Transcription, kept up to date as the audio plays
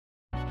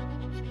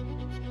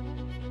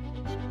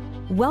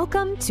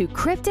Welcome to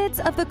Cryptids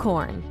of the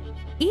Corn.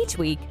 Each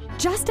week,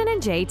 Justin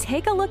and Jay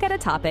take a look at a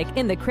topic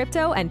in the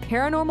crypto and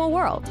paranormal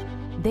world.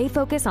 They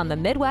focus on the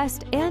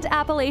Midwest and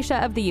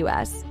Appalachia of the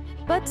U.S.,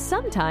 but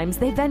sometimes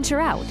they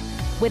venture out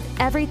with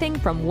everything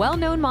from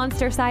well-known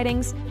monster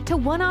sightings to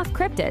one-off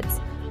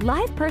cryptids,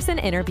 live person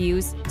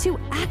interviews to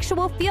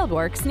actual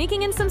fieldwork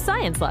sneaking in some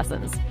science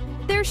lessons.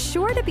 There's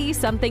sure to be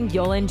something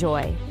you'll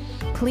enjoy.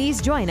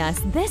 Please join us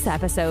this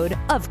episode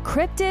of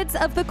Cryptids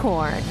of the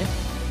Corn.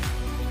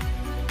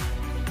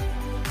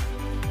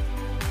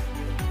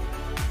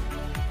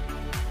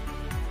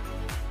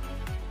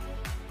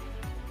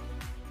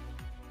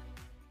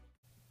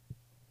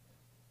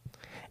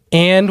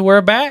 And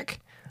we're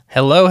back.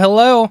 Hello,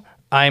 hello.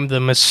 I'm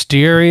the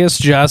mysterious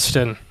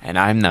Justin. And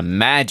I'm the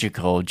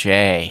magical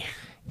Jay.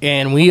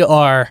 And we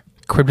are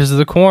Cryptids of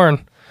the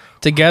Corn.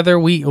 Together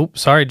we... Oh,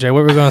 sorry, Jay. What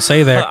were we going to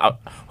say there? I'm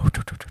going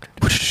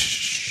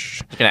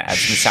to add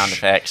some sound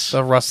effects.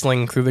 The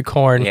rustling through the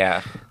corn.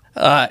 Yeah.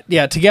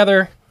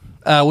 Together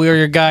we are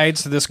your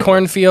guides to this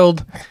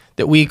cornfield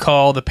that we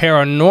call the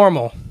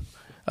paranormal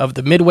of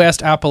the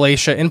Midwest,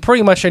 Appalachia, and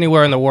pretty much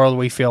anywhere in the world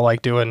we feel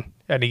like doing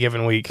any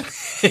given week.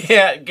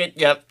 Yeah,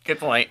 good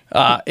point.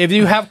 If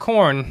you have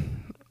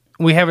corn,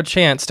 we have a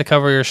chance to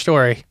cover your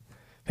story.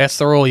 That's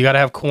the rule. You got to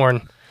have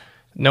corn.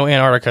 No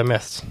Antarctica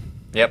myths.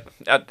 Yep,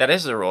 that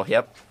is the rule.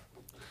 Yep.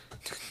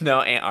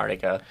 No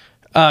Antarctica.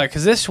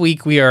 Because this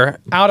week we are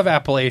out of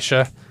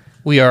Appalachia.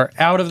 We are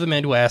out of the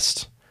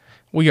Midwest.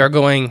 We are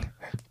going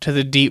to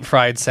the deep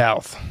fried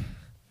South.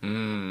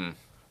 The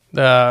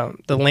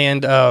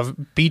land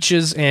of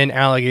beaches and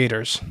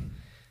alligators.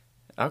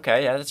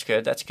 Okay, yeah, that's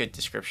good. That's a good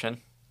description.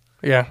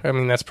 Yeah, I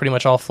mean, that's pretty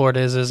much all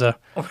Florida is a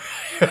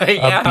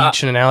Yeah.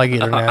 beach and an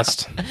alligator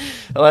nest.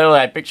 Literally,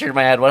 I pictured in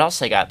my head, what else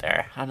they got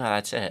there? I don't know,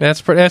 that's it.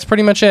 That's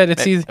pretty much it.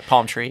 It's either,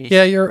 palm trees.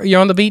 yeah, you're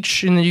on the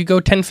beach and you go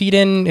 10 feet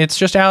in, it's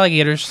just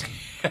alligators.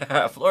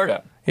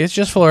 Florida. It's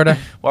just Florida.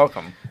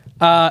 Welcome.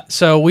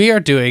 So we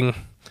are doing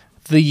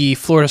the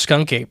Florida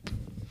Skunk Ape.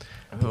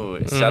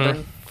 Ooh,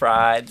 Southern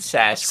Fried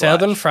Sasquatch.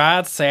 Southern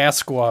Fried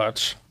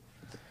Sasquatch.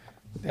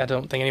 I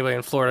don't think anybody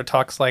in Florida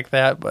talks like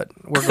that, but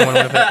we're going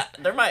with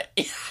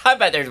it. I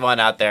bet there's one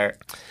out there.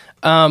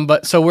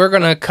 But so we're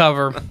going to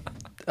cover,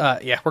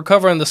 we're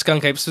covering the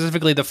skunk ape,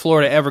 specifically the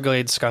Florida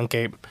Everglades skunk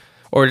ape,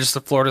 or just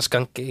the Florida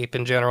skunk ape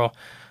in general.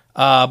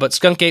 But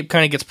skunk ape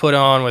kind of gets put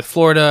on with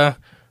Florida,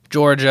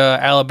 Georgia,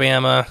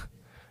 Alabama,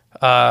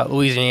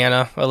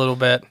 Louisiana a little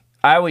bit.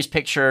 I always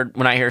pictured,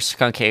 when I hear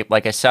skunk ape,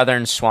 like a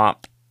southern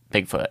swamp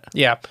Bigfoot.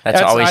 Yeah,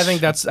 that's always. I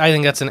think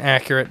that's an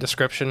accurate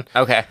description.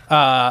 Okay.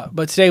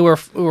 But today we're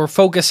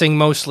focusing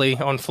mostly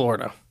on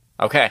Florida.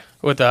 Okay.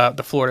 With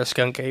the Florida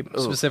skunk ape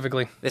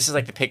specifically. This is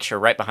like the picture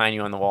right behind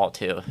you on the wall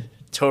too.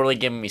 Totally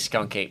giving me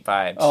skunk ape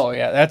vibes. Oh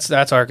yeah,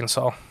 that's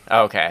Arkansas.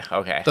 Okay.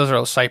 Those are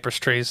all cypress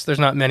trees. There's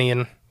not many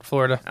in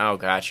Florida. Oh,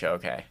 gotcha.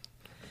 Okay.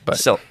 But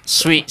still,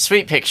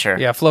 sweet picture.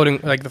 Yeah,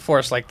 floating like the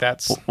forest like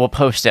that's. We'll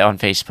post it on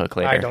Facebook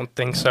later. I don't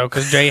think so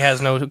because Jay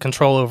has no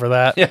control over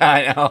that. Yeah,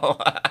 I know.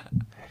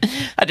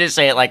 I just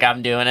say it like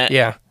I'm doing it.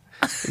 Yeah.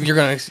 If you're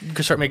gonna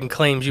start making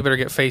claims, you better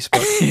get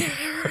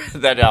Facebook.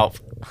 That'd help.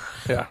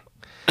 Yeah.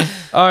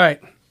 All right.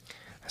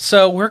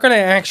 So we're gonna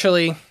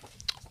actually.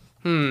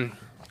 Don't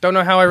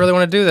know how I really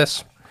want to do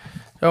this.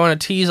 Do I want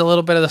to tease a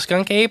little bit of the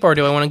skunk ape, or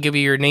do I want to give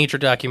you your nature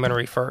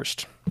documentary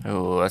first?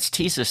 Oh, let's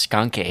tease the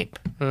skunk ape.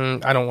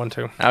 I don't want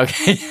to.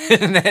 Okay.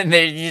 And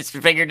then you just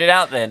figured it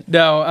out then.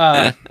 No.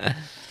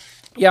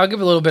 Yeah, I'll give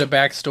a little bit of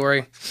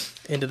backstory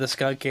into the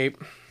skunk ape.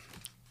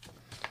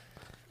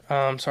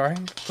 Sorry,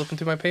 flipping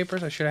through my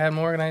papers. I should have had them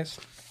organized.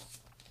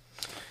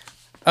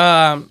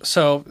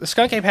 So the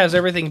skunk ape has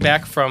everything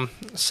back from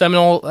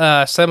Seminole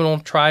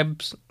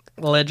tribes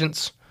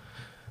legends.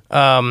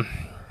 I'm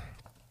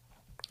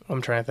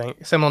trying to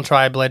think. Seminole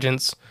tribe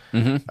legends.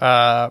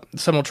 Mm-hmm.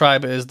 Seminole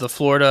tribe is the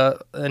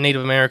Florida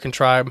Native American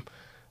tribe.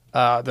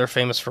 They're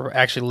famous for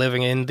actually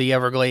living in the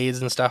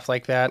Everglades and stuff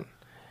like that.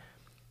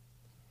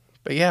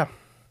 But yeah.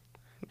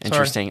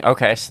 Interesting. Sorry.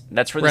 Okay,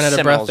 that's where the Ran out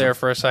of breath there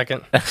for a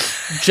second.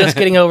 Just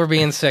getting over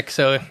being sick,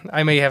 so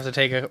I may have to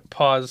take a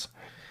pause.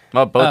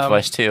 Well, both of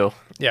us too.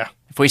 Yeah.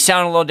 If we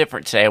sound a little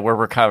different today, we're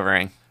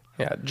recovering.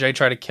 Yeah, Jay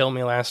tried to kill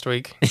me last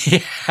week.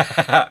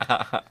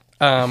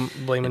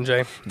 Blaming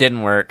Jay.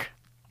 Didn't work.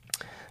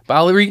 But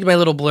I'll read my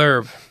little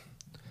blurb.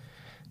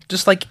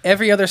 Just like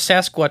every other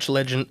Sasquatch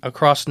legend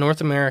across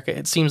North America,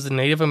 it seems the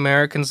Native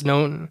Americans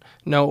know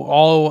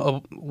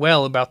all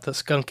well about the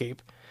skunk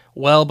ape,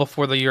 well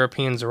before the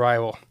Europeans'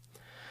 arrival.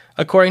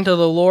 According to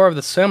the lore of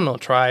the Seminole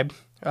tribe,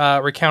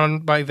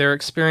 recounted by their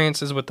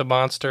experiences with the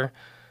monster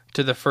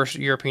to the first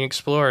European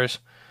explorers,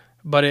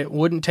 but it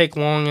wouldn't take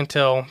long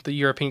until the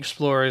European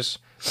explorers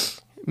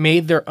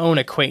made their own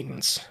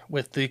acquaintance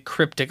with the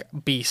cryptic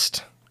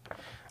beast.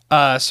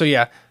 So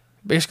yeah,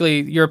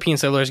 basically European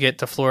settlers get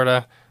to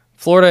Florida.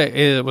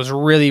 Florida was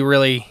really,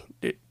 really...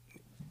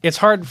 It's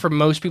hard for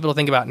most people to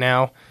think about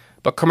now,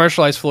 but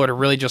commercialized Florida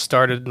really just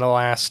started in the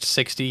last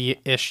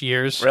 60-ish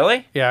years.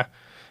 Really? Yeah.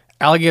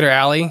 Alligator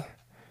Alley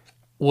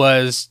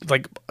was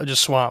like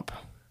just swamp.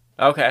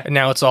 Okay. And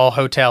now it's all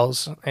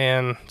hotels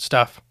and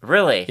stuff.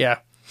 Really? Yeah.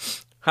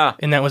 Huh.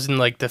 And that was in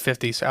like the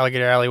 50s.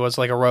 Alligator Alley was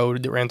like a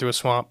road that ran through a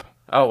swamp.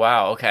 Oh,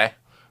 wow. Okay.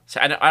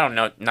 So I don't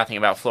know nothing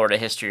about Florida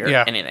history or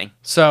anything.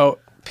 So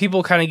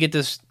people kind of get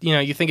this,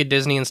 you think of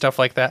Disney and stuff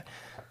like that.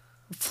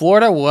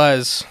 Florida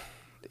was,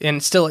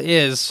 and still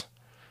is,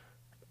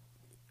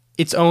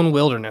 its own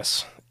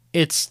wilderness.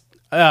 It's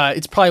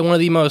probably one of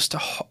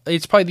the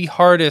it's probably the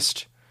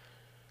hardest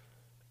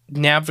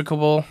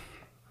navigable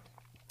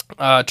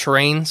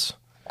terrains,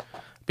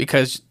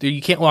 because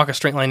you can't walk a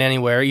straight line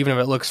anywhere, even if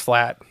it looks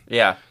flat.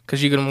 Yeah.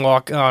 Because you can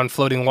walk on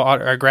floating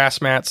water or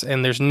grass mats,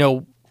 and there's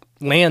no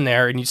land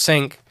there, and you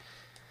sink.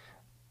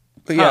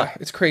 But yeah,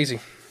 it's crazy.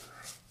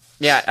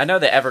 Yeah, I know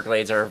the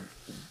Everglades are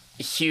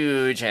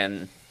huge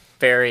and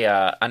very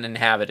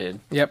uninhabited.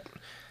 Yep.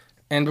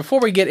 And before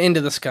we get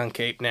into the skunk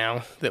ape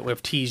now that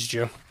we've teased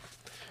you,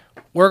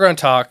 we're going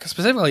to talk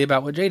specifically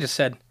about what Jay just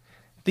said,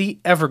 the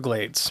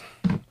Everglades.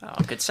 Oh,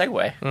 good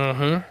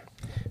segue.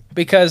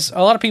 Because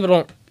a lot of people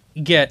don't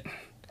get...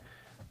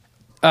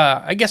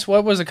 I guess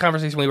what was the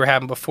conversation we were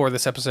having before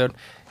this episode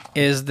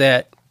is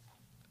that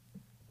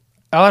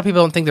a lot of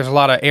people don't think there's a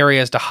lot of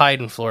areas to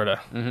hide in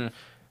Florida. Mm-hmm.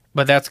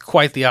 But that's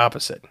quite the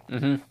opposite.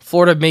 Mm-hmm.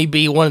 Florida may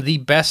be one of the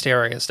best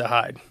areas to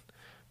hide.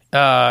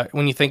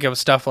 When you think of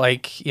stuff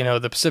like,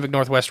 the Pacific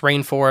Northwest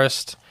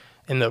rainforest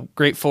and the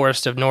Great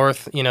Forest of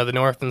North, the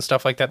North and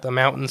stuff like that, the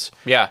mountains.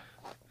 Yeah.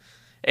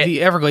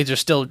 The Everglades are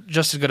still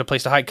just as good a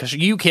place to hide because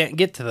you can't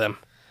get to them.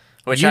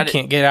 You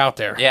can't get out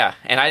there. Yeah,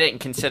 and I didn't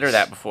consider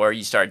that before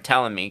you started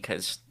telling me,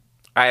 because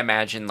I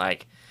imagine,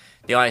 like,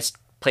 the only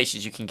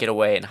places you can get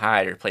away and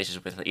hide are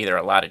places with either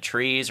a lot of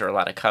trees or a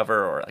lot of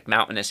cover or, like,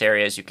 mountainous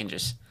areas you can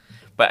just...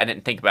 But I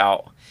didn't think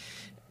about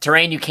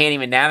terrain you can't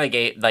even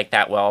navigate like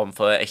that well on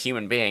foot, a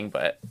human being,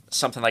 but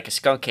something like a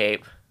skunk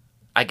ape,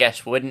 I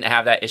guess, wouldn't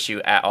have that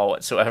issue at all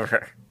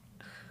whatsoever.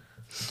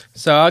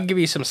 So I'll give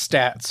you some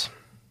stats.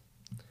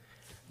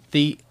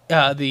 The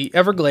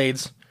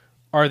Everglades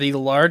are the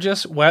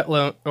largest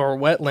wetland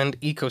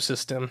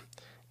ecosystem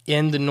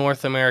in the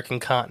North American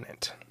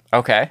continent.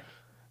 Okay.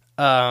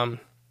 Yeah,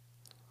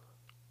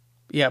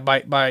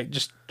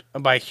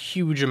 by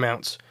huge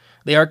amounts.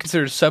 They are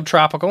considered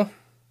subtropical.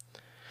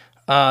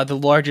 The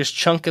largest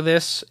chunk of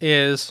this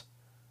is,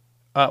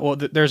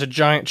 there's a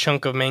giant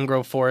chunk of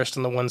mangrove forest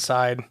on the one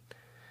side.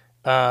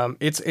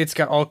 It's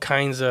got all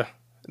kinds of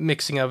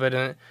mixing of it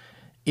in it.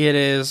 It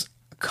is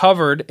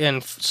covered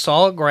in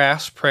solid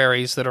grass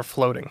prairies that are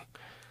floating.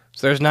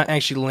 So there's not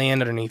actually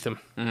land underneath them.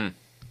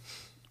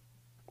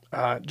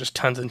 Mm-hmm. Just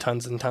tons and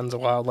tons and tons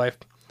of wildlife.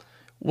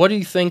 What do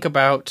you think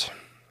about...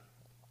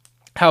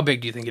 How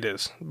big do you think it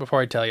is,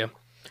 before I tell you?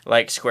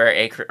 Like square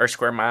acre or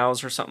square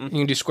miles or something?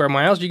 You can do square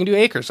miles, you can do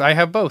acres. I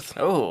have both.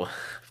 Oh,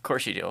 of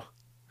course you do.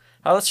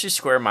 Oh, let's do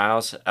square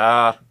miles.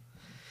 I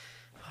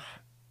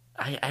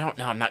don't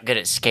know. I'm not good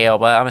at scale,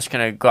 but I'm just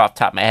going to go off the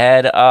top of my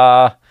head.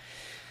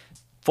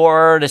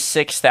 4,000 to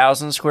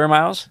 6,000 square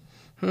miles?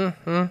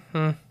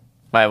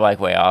 Might like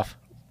way off.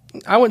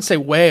 I wouldn't say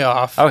way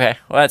off. Okay,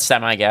 well, that's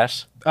my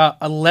guess.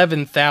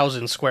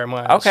 11,000 square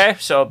miles. Okay,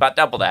 so about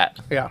double that.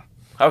 Yeah.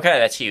 Okay,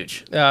 that's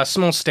huge.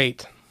 Small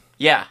state.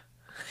 Yeah.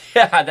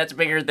 Yeah, that's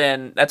bigger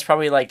than... That's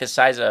probably like the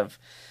size of,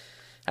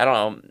 I don't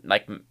know,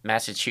 like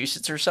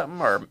Massachusetts or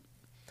something, or...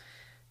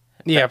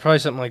 Yeah, probably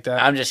something like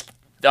that. I'm just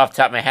off the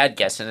top of my head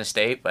guessing a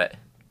state, but...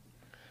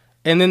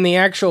 And then the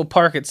actual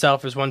park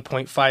itself is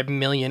 1.5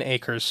 million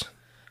acres.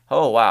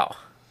 Oh, wow.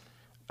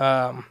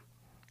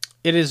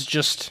 It is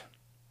just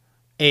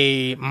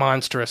a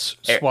monstrous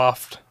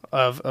swath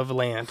of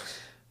land.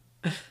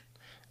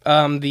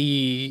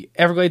 The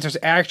Everglades is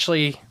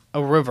actually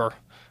a river,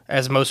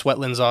 as most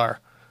wetlands are.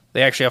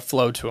 They actually have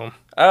flow to them.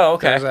 Oh,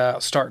 okay. There's a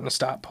start and a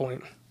stop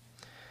point.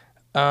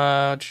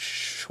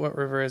 What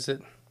river is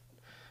it?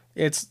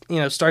 It's,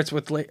 starts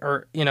with lake,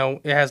 or,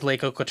 it has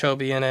Lake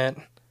Okeechobee in it.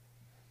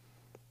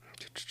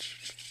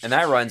 And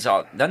that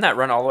doesn't that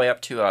run all the way up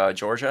to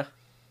Georgia?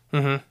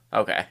 Mm-hmm.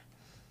 Okay.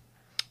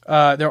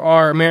 There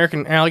are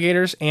American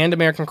alligators and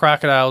American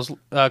crocodiles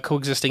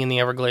coexisting in the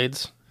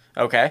Everglades.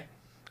 Okay.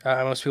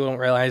 Most people don't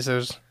realize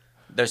those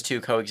two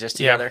coexist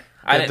together.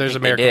 Yeah, there's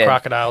American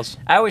crocodiles.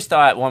 I always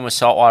thought one was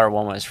saltwater,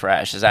 one was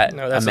fresh. Is that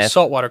no? That's a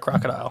saltwater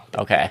crocodile.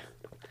 Okay.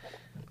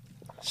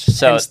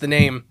 So hence the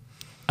name.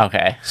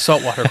 Okay.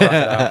 Saltwater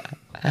crocodile.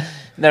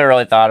 Never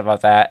really thought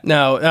about that.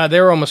 No, they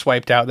were almost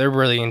wiped out. They're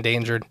really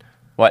endangered.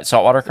 What,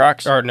 saltwater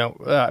crocs? Or no,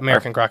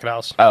 American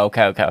crocodiles. Oh,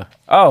 okay.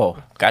 Oh,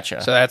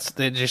 gotcha. So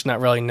they're just not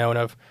really known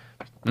of.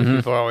 Mm-hmm.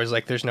 People are always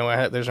like, "There's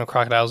no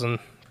crocodiles in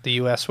the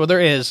U.S." Well, there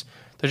is.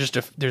 They're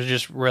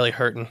just really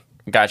hurting.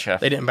 Gotcha.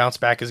 They didn't bounce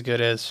back as good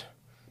as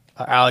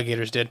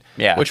alligators did.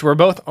 Yeah. Which were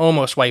both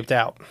almost wiped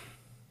out.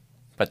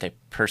 But they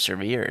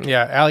persevered.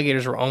 Yeah,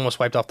 alligators were almost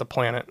wiped off the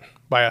planet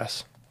by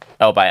us.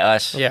 Oh, by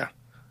us? Yeah.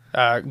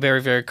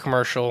 Very, very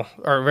commercial,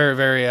 or very,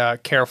 very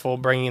careful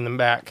bringing them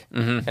back.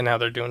 Mm-hmm. And now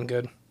they're doing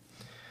good.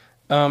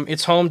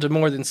 It's home to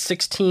more than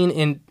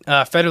 16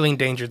 federally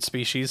endangered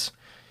species.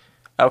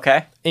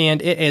 Okay.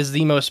 And it is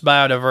the most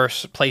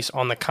biodiverse place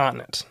on the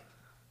continent.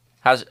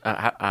 I was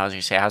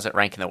gonna say how's it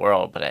rank in the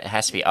world, but it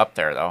has to be up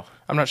there though.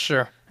 I'm not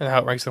sure how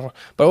it ranks in the world,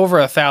 but over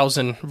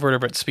 1,000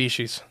 vertebrate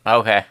species.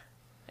 Okay,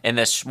 in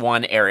this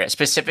one area,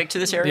 specific to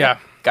this area. Yeah,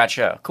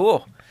 gotcha.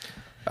 Cool.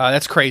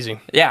 That's crazy.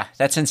 Yeah,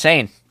 that's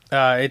insane.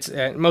 It's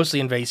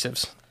mostly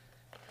invasives.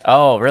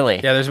 Oh, really?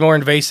 Yeah, there's more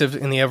invasive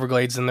in the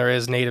Everglades than there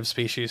is native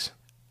species.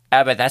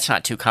 But that's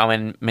not too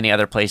common many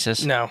other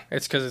places. No,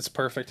 it's because it's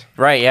perfect.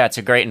 Right, yeah, it's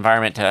a great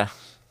environment to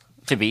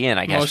be in,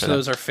 I guess. Most of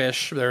those are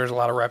fish. There's a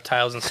lot of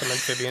reptiles and some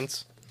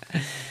amphibians.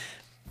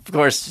 Of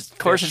course,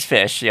 it's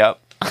fish, yep.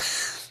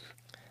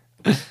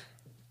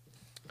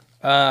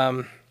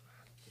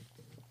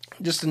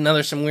 Just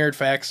some weird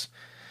facts.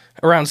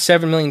 Around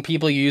 7 million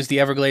people use the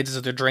Everglades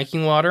as their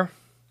drinking water.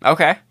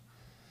 Okay.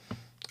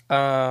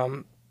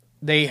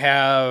 They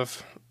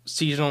have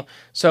seasonal...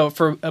 So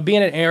for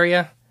being an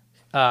area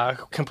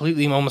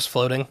completely almost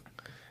floating,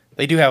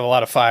 they do have a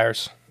lot of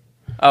fires.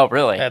 Oh,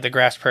 really? The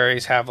grass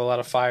prairies have a lot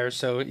of fires,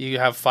 so you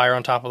have fire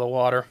on top of the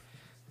water.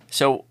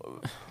 So,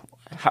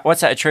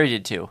 what's that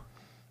attributed to?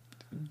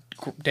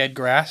 Dead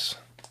grass.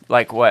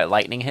 Like what?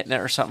 Lightning hitting it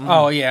or something?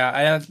 Oh,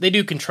 yeah. They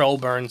do control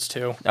burns,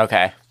 too.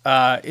 Okay.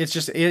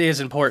 It is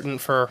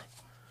important for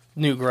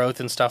new growth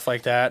and stuff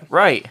like that.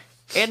 Right.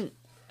 And,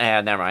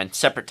 never mind.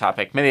 Separate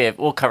topic. Maybe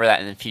we'll cover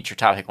that in a future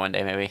topic one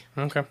day, maybe.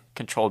 Okay.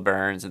 Controlled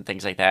burns and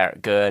things like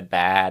that. Good,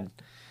 bad.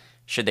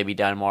 Should they be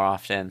done more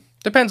often?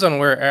 Depends on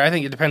where. I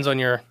think it depends on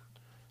your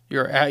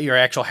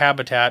actual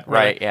habitat.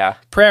 Right, yeah.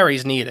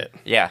 Prairies need it.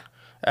 Yeah.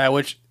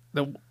 It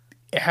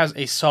has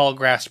a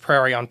sawgrass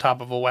prairie on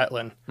top of a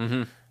wetland.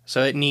 Mm-hmm.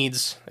 So it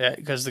needs,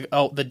 because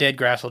the dead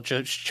grass will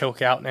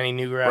choke out any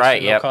new grass.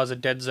 Right, It'll cause a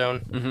dead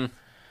zone.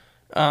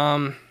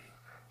 Mm-hmm.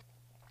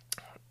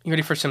 You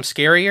ready for some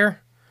scarier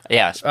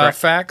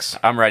facts?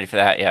 I'm ready for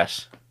that,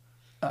 yes.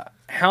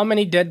 How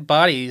many dead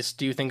bodies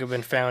do you think have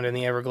been found in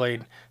the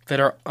Everglades that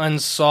are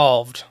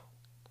unsolved?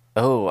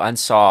 Oh,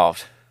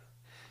 unsolved.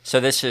 So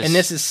this is... And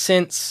this is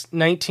since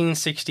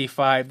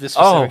 1965, this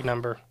specific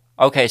number.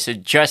 Okay, so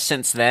just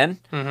since then?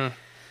 Mm-hmm.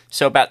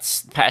 So about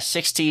past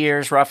 60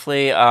 years,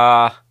 roughly,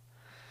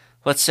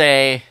 let's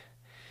say...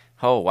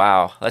 Oh,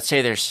 wow. Let's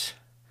say there's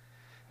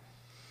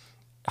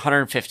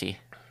 150.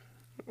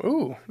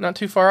 Ooh, not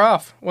too far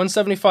off.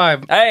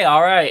 175. Hey,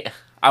 all right.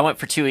 I went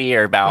for 2 a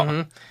year about.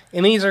 Mm-hmm.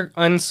 And these are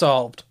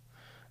unsolved.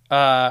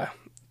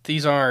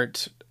 These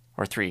aren't...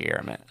 Or 3 a year,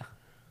 I meant.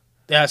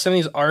 Yeah, some of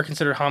these are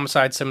considered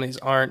homicides, some of these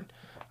aren't.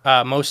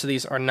 Most of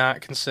these are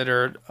not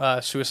considered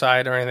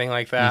suicide or anything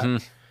like that.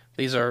 Mm-hmm.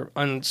 These are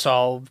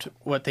unsolved,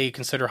 what they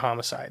consider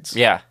homicides.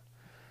 Yeah.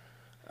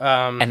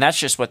 And that's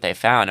just what they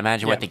found.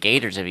 Imagine what the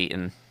gators have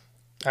eaten.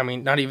 I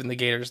mean, not even the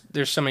gators.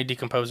 There's so many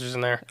decomposers in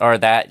there. Or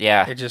that,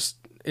 yeah.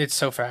 It's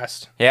so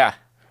fast. Yeah.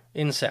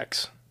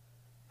 Insects.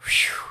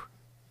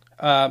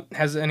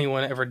 Has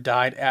anyone ever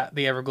died at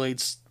the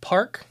Everglades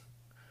Park?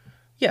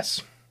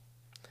 Yes.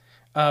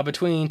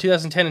 Between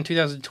 2010 and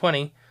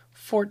 2020,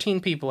 14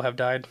 people have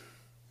died.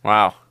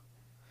 Wow.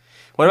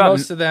 What about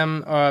most of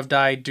them have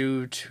died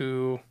due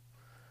to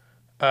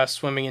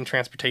swimming and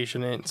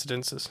transportation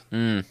incidences.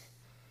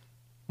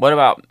 What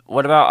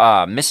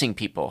about missing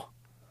people?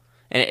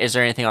 And is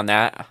there anything on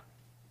that?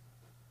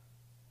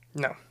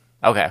 No.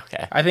 Okay.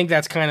 I think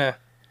that's kind of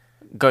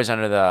goes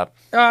under the.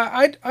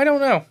 I don't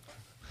know.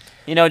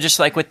 You know, just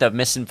like with the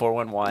missing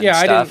 411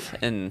 stuff,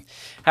 and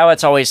how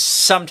it's always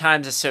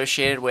sometimes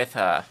associated with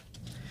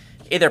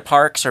either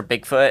parks or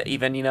Bigfoot,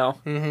 even, you know.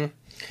 Mm-hmm.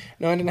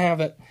 No, I didn't have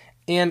that.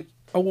 And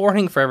a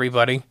warning for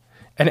everybody.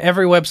 And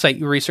every website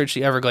you research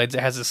the Everglades,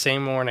 it has the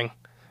same warning.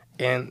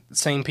 And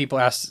same people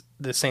ask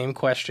the same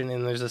question,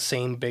 and there's the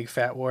same big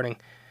fat warning.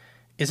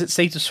 Is it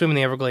safe to swim in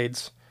the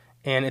Everglades?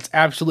 And it's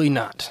absolutely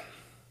not.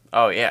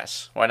 Oh,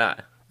 yes. Why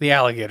not? The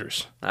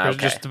alligators. There's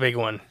just the big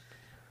one.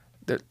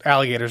 The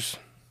alligators.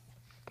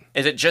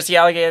 Is it just the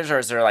alligators, or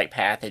is there, like,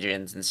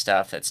 pathogens and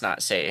stuff that's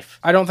not safe?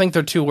 I don't think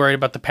they're too worried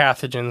about the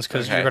pathogens,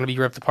 because you're going to be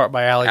ripped apart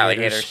by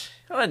alligators.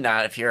 Well,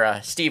 not if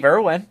you're Steve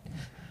Irwin.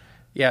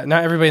 Yeah,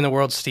 not everybody in the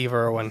world's Steve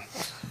Irwin.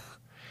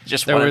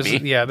 Just want to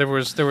be. Yeah, there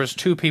was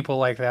two people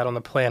like that on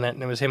the planet,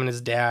 and it was him and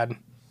his dad.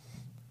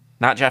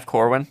 Not Jeff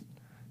Corwin?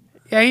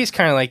 Yeah, he's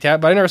kind of like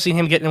that, but I never seen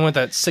him getting in with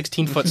that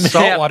 16-foot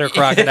saltwater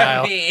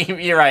crocodile.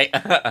 You're right.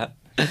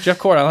 Jeff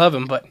Corwin, I love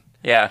him, but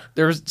yeah,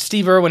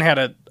 Steve Irwin had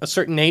a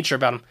certain nature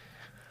about him.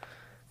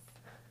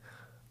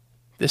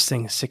 This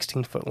thing is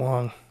 16 foot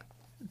long,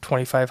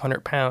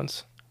 2,500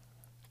 pounds,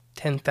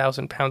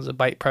 10,000 pounds of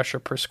bite pressure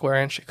per square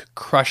inch. It could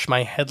crush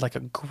my head like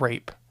a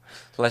grape.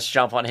 Let's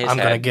jump on his head. I'm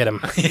going to get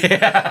him.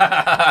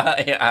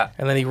 Yeah.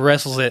 And then he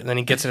wrestles it, and then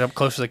he gets it up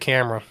close to the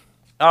camera.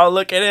 Oh,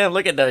 look at him.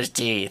 Look at those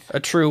teeth. A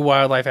true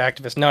wildlife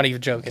activist. Not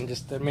even joking.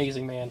 Just an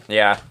amazing man.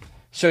 Yeah.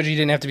 Showed you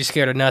didn't have to be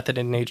scared of nothing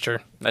in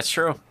nature. That's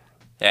true.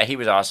 Yeah, he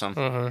was awesome.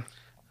 Mm-hmm.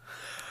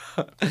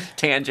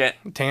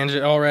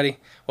 Tangent already.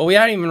 Well, we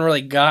hadn't even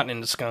really gotten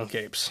into skunk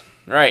apes.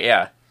 Right,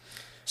 yeah.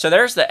 So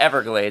there's the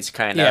Everglades,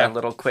 kind of. Yeah. A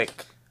little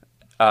quick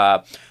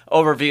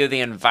overview of the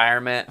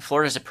environment.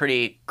 Florida's a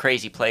pretty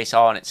crazy place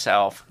all in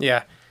itself.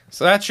 Yeah.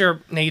 So that's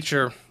your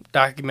nature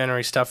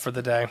documentary stuff for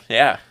the day.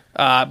 Yeah.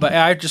 But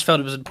I just felt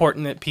it was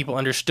important that people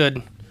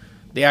understood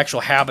the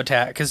actual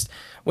habitat, because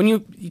when you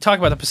talk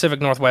about the Pacific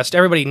Northwest,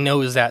 everybody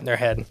knows that in their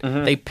head.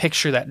 Mm-hmm. They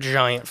picture that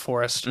giant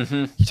forest.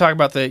 Mm-hmm. You talk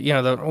about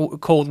the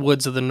cold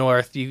woods of the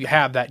north, you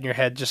have that in your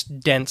head, just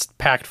dense,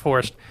 packed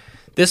forest.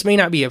 This may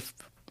not be a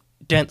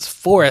dense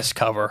forest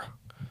cover,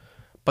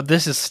 but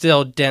this is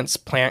still dense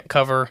plant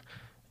cover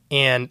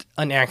and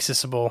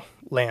inaccessible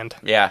land.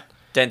 Yeah,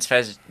 dense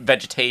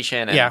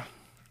vegetation and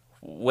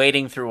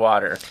wading through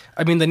water.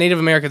 I mean, the Native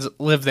Americans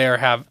live there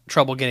have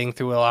trouble getting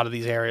through a lot of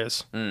these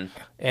areas. Mm.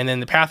 And then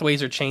the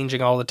pathways are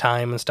changing all the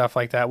time and stuff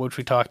like that, which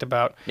we talked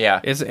about.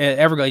 Yeah.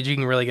 Everglades you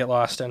can really get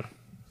lost in.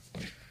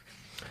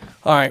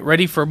 All right,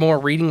 ready for more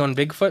reading on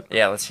Bigfoot?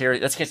 Yeah, let's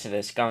get to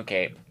this skunk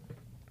ape.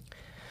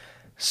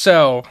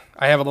 So,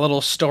 I have a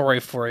little story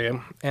for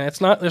you. And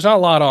there's not a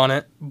lot on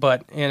it,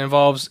 but it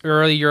involves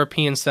early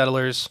European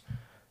settlers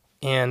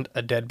and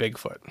a dead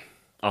Bigfoot.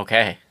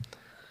 Okay.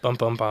 Bum,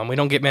 bum, bum. We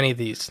don't get many of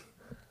these.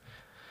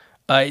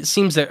 It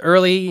seems that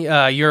early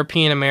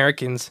European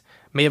Americans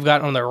may have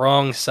gotten on the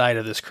wrong side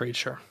of this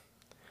creature.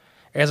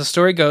 As the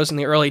story goes, in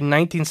the early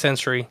 19th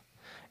century,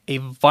 a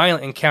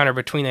violent encounter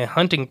between a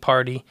hunting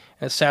party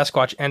and a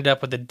Sasquatch ended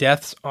up with the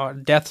deaths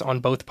on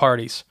both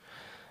parties,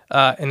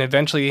 and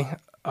eventually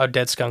a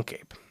dead skunk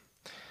ape.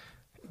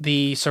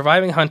 The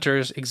surviving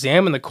hunters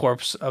examined the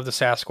corpse of the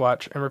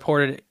Sasquatch and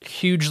reported it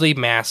hugely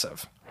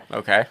massive.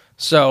 Okay.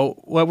 So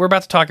what we're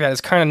about to talk about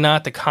is kind of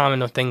not the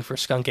common thing for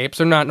skunk apes.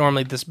 They're not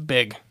normally this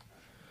big.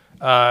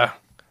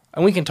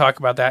 And we can talk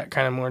about that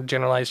kind of more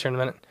generalized here in a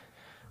minute.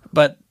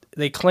 But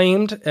they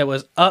claimed it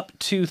was up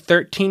to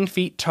 13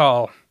 feet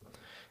tall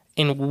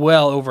and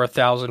well over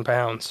 1,000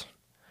 pounds.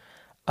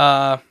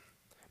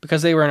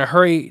 Because they were in a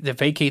hurry to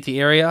vacate the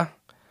area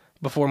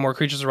before more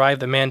creatures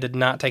arrived, the man did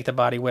not take the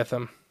body with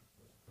him.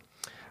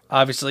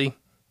 Obviously,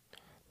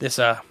 this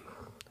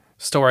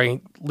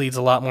story leads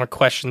a lot more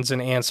questions than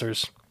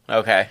answers.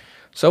 Okay.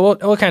 So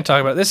we'll kind of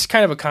talk about it. This is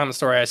kind of a common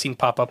story I've seen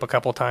pop up a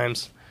couple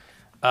times,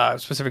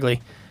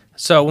 specifically.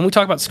 So when we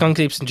talk about skunk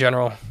apes in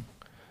general,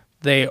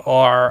 they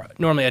are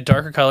normally a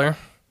darker color.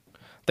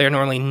 They are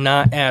normally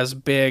not as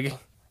big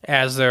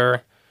as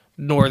their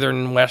northern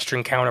and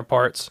western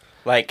counterparts.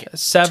 Like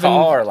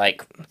tall or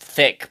like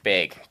thick,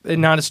 big?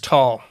 Not as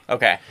tall.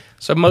 Okay.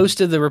 So most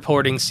of the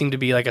reportings seem to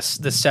be like the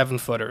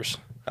 7-footers.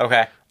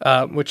 Okay.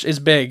 Which is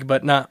big,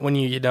 but not when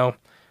you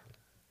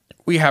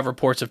we have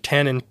reports of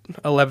 10 and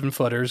 11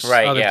 footers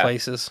other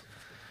places.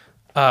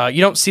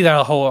 You don't see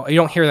that you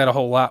don't hear that a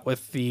whole lot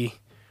with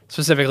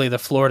specifically the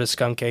Florida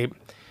skunk ape,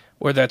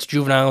 where that's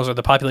juveniles or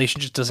the population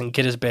just doesn't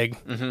get as big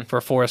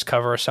for forest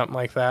cover or something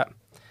like that.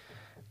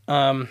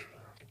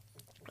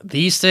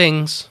 These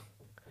things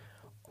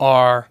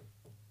are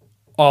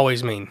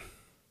always mean.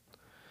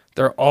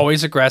 They're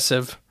always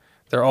aggressive.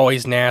 They're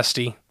always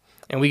nasty.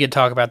 And we could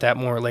talk about that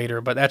more later,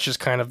 but that's just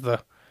kind of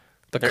the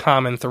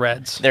common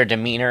threads. Their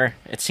demeanor,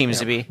 it seems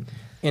to be.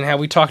 And how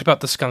we talked about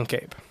the skunk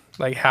ape,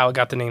 like how it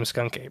got the name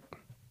skunk ape.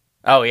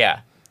 Oh,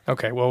 yeah.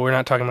 Okay, well, we're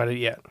not talking about it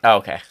yet. Oh,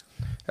 okay.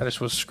 I just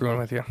was screwing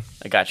with you.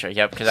 I gotcha.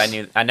 Yep, because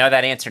I know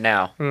that answer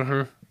now.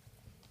 Mm-hmm.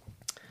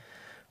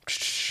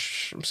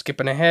 I'm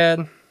skipping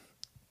ahead.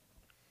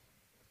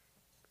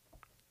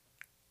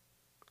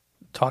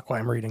 Talk while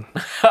I'm reading.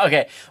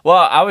 Okay.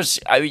 Well,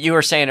 you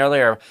were saying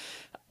earlier,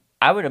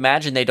 I would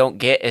imagine they don't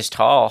get as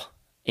tall.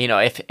 You know,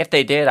 if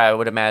they did, I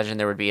would imagine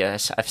there would be a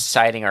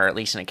sighting or at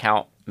least an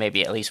account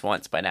maybe at least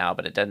once by now,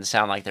 but it doesn't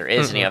sound like there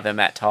is any of them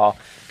that tall.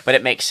 But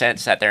it makes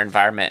sense that their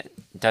environment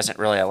doesn't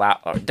really allow,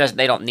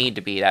 they don't need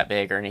to be that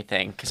big or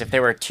anything. Because if they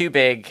were too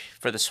big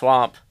for the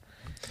swamp,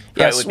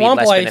 it would be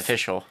less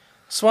beneficial.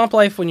 Swamp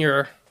life,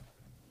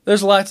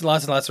 there's lots and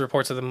lots and lots of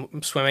reports of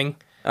them swimming,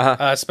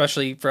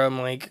 especially from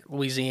like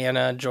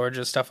Louisiana,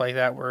 Georgia, stuff like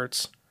that, where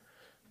it's,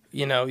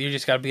 you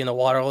just got to be in the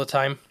water all the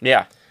time.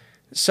 Yeah.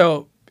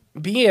 So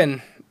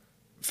being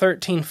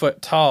 13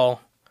 foot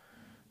tall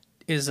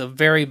is a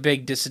very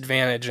big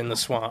disadvantage in the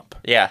swamp.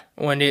 Yeah.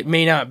 When it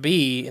may not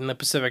be in the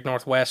Pacific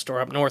Northwest or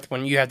up north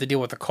when you have to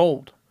deal with the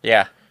cold.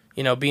 Yeah.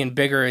 Being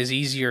bigger is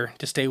easier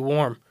to stay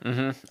warm.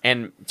 Mm-hmm.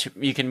 And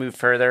you can move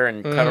further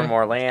and cover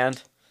more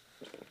land.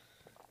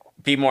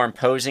 Be more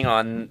imposing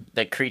on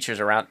the creatures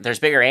around. There's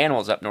bigger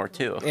animals up north,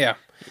 too. Yeah.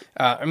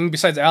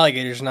 Besides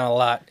alligators, not a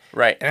lot.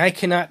 Right. And I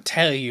cannot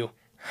tell you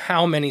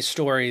how many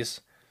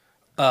stories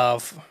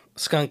of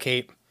skunk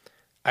ape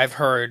I've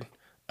heard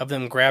of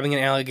them grabbing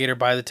an alligator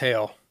by the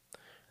tail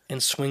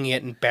and swinging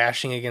it and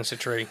bashing against a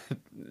tree.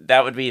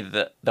 That would be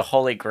the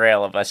holy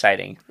grail of a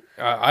sighting.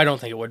 I don't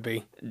think it would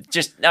be.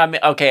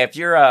 Okay, if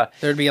you're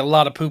there'd be a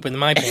lot of poop in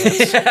my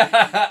pants.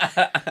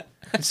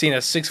 Seeing a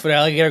 6-foot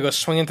alligator go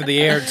swinging through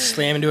the air and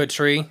slam into a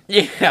tree.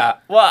 Yeah.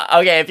 Well,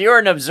 okay, if you were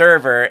an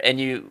observer and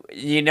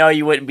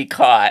you wouldn't be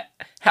caught,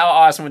 how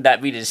awesome would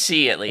that be to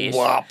see at least?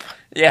 Whop.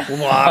 Yeah.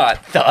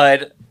 Whop.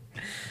 Thud.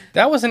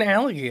 That was an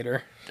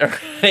alligator.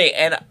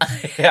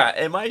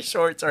 And my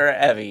shorts are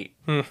heavy.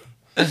 Oh,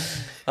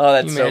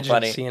 that's so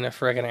funny. Seeing a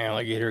friggin'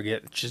 alligator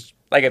get just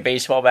like a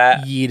baseball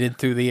bat yeeted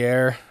through the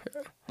air.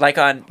 Like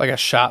on... Like a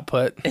shot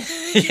put.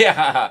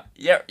 Yeah.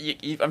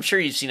 I'm sure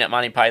you've seen it,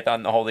 Monty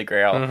Python, The Holy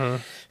Grail. Mm-hmm.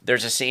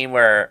 There's a scene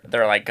where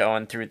they're, like,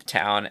 going through the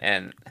town,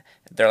 and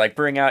they're like,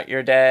 bring out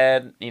your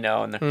dead, you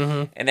know, and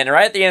and then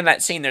right at the end of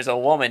that scene, there's a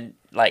woman,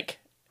 like,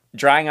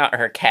 drying out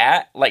her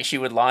cat like she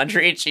would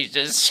laundry, and she's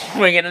just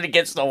swinging it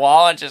against the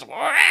wall and just...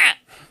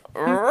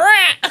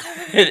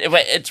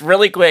 It's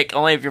really quick,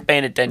 only if you're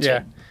paying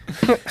attention.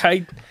 Yeah.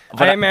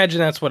 I imagine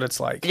that's what it's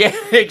like. Yeah,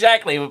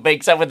 exactly.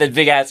 Except with this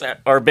big ass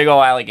or big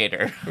old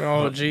alligator.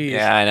 Oh, geez.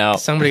 Yeah, I know.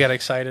 Somebody got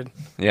excited.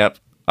 Yep.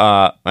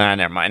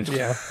 Never mind.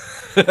 Yeah.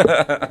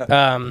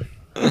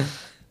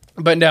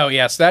 But no,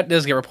 yes, that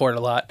does get reported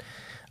a lot.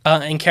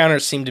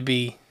 Encounters seem to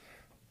be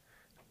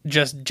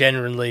just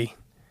generally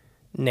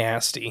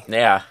nasty.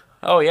 Yeah.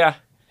 Oh, yeah.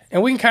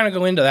 And we can kind of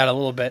go into that a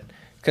little bit,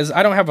 because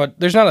I don't have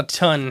there's not a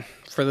ton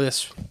for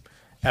this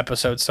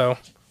episode, so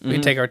we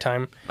can take our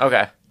time.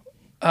 Okay.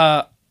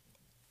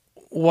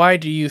 Why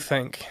do you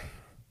think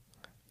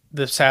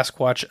the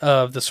Sasquatch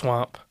of the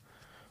swamp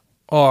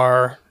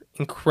are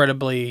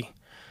incredibly...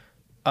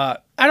 I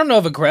don't know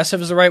if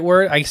aggressive is the right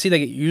word. I see they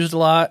get used a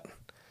lot.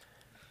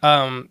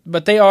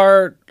 But they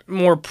are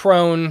more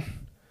prone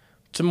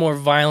to more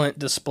violent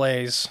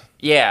displays.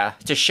 Yeah,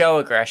 to show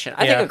aggression.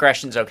 I think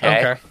aggression's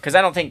okay. Because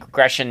I don't think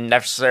aggression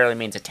necessarily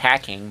means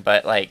attacking,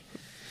 but, like,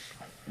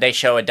 they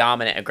show a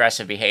dominant,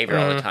 aggressive behavior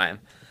all the time.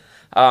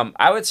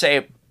 I would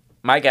say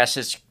my guess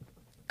is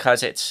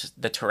because it's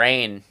the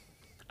terrain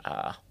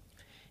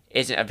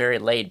isn't a very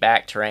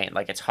laid-back terrain.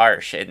 Like, it's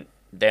harsh, and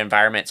the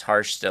environment's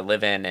harsh to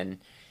live in, and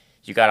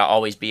you got to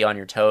always be on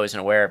your toes and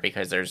aware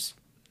because there's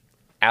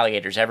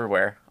alligators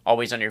everywhere,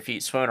 always on your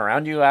feet, swimming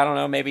around you. I don't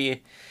know,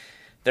 maybe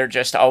they're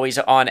just always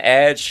on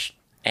edge,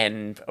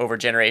 and over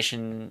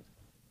generations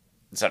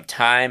of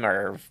time,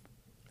 or,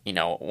 you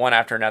know, one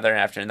after another and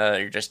after another,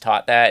 you're just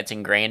taught that. It's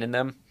ingrained in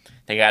them.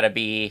 They got to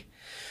be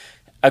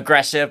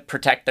aggressive,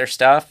 protect their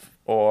stuff,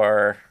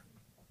 or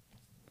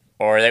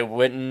they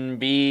wouldn't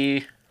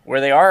be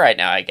where they are right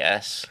now, I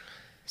guess.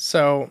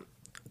 So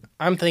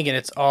I'm thinking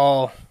it's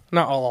all,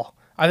 not all,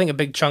 I think a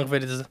big chunk of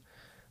it is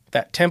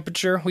that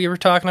temperature we were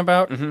talking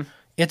about. Mm-hmm.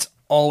 It's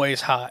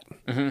always hot.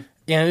 Mm-hmm.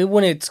 And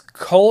when it's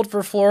cold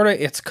for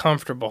Florida, it's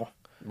comfortable.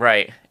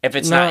 Right. If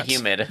it's not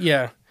humid.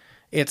 Yeah.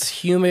 It's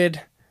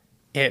humid.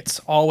 It's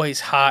always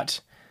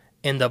hot.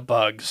 And the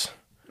bugs.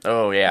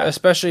 Oh, yeah.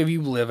 Especially if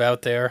you live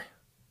out there.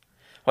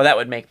 Well, that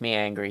would make me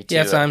angry, too.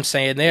 Yeah, that's what I'm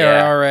saying. They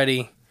are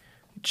already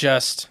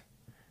just,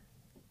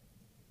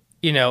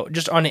 you know,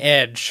 just on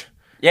edge.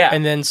 Yeah.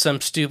 And then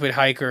some stupid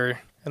hiker,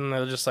 and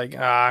they're just like,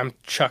 I'm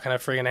chucking a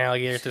friggin'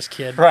 alligator at this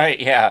kid. Right,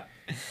 yeah.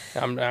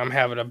 I'm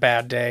having a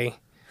bad day.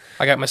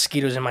 I got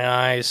mosquitoes in my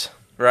eyes.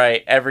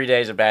 Right. Every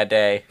day's a bad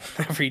day.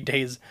 Every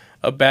day's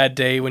a bad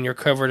day when you're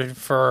covered in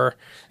fur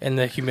and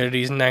the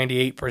humidity's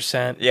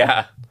 98%.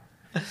 Yeah.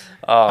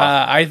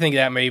 I think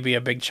that may be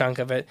a big chunk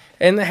of it.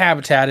 And the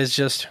habitat is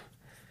just...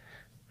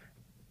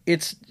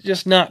 It's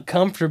just not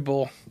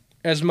comfortable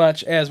as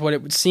much as what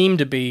it would seem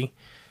to be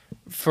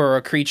for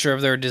a creature of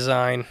their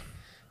design.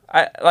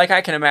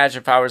 I can imagine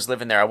if I was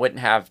living there, I wouldn't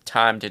have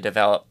time to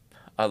develop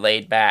a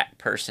laid-back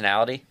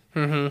personality.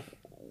 Mm-hmm.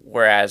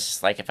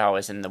 Whereas, like, if I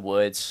was in the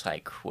woods,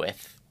 like,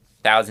 with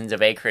thousands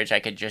of acreage, I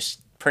could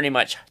just pretty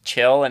much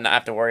chill and not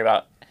have to worry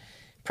about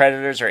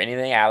predators or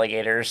anything,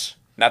 alligators,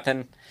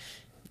 nothing.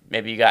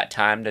 Maybe you got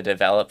time to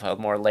develop a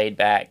more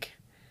laid-back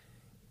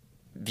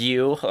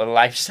view, a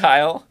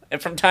lifestyle,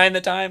 and from time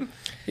to time.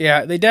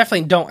 Yeah, they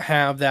definitely don't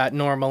have that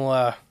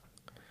normal,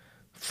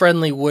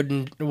 friendly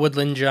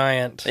woodland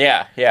giant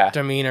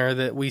demeanor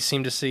that we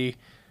seem to see.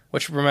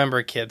 Which,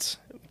 remember, kids,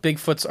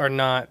 Bigfoots are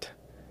not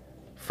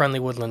friendly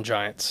woodland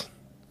giants.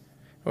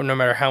 Or no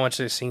matter how much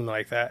they seem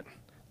like that.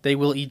 They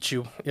will eat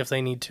you if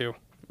they need to.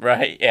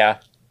 Right, yeah.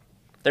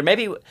 There may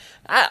be...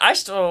 I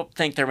still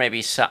think there may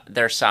be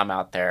there's some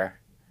out there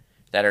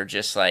that are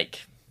just,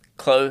 like,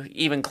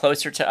 even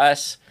closer to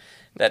us,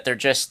 that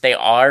they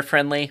are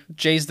friendly.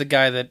 Jay's the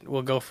guy that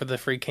will go for the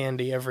free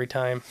candy every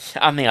time.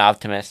 I'm the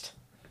optimist.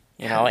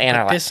 You know, and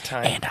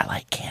I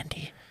like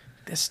candy.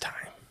 This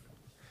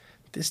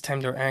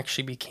time there'll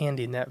actually be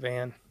candy in that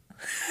van.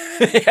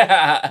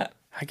 Yeah.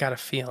 I got a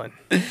feeling.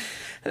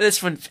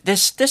 This one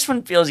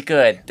feels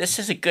good. This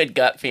is a good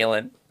gut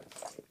feeling.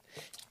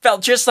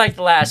 Felt just like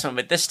the last one,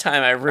 but this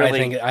time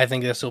I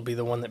think this will be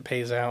the one that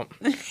pays out.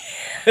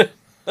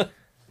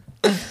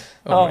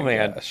 oh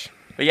man. Gosh.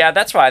 But yeah,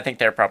 that's why I think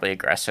they're probably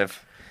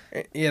aggressive.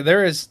 Yeah,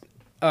 there's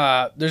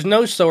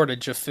no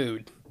shortage of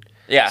food.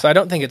 Yeah. So I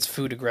don't think it's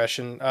food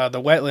aggression.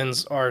 The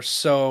wetlands are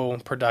so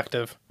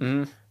productive.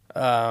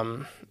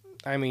 Mm-hmm.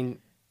 I mean,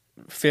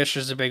 fish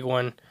is a big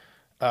one.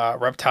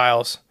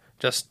 Reptiles,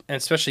 and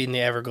especially in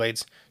the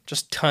Everglades,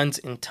 just tons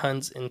and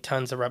tons and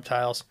tons of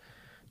reptiles.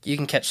 You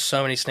can catch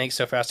so many snakes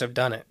so fast. I've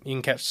done it. You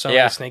can catch so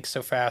many snakes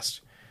so fast.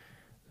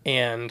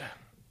 And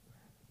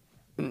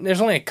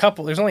there's only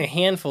a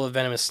handful of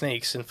venomous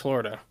snakes in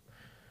Florida.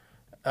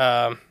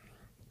 And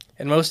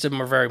most of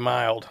them are very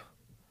mild.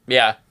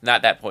 Yeah,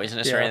 not that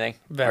poisonous or anything.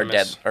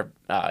 Venomous. Or dead.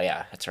 Oh,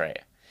 yeah, that's right.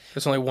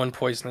 There's only one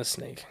poisonous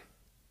snake.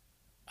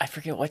 I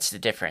forget what's the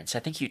difference. I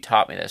think you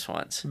taught me this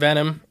once.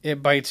 Venom,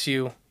 it bites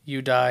you,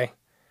 you die.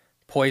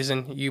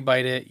 Poison, you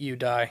bite it, you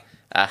die.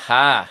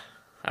 Aha.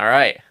 All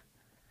right.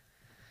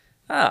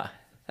 Ah,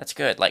 that's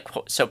good. Like,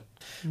 so.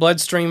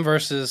 Bloodstream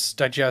versus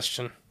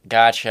digestion.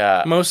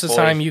 Gotcha. Most of the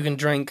time you can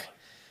drink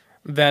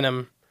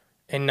venom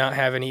and not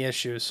have any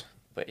issues.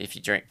 But if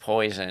you drink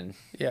poison.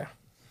 Yeah.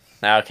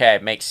 Okay,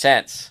 makes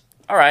sense.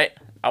 All right.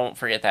 I won't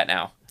forget that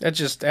now. That's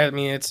just, I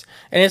mean, it's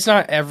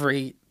not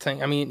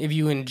everything. I mean, if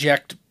you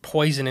inject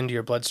poison into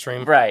your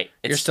bloodstream, right,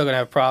 you're still going to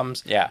have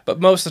problems. Yeah.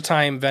 But most of the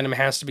time, venom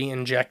has to be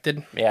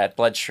injected. Yeah,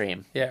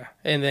 bloodstream. Yeah.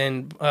 And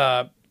then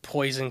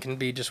poison can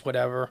be just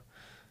whatever.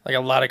 Like a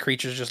lot of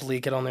creatures just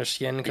leak it on their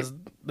skin because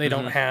they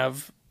don't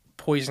have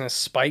poisonous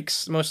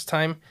spikes most of the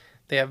time.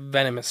 They have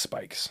venomous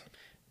spikes.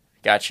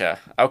 Gotcha.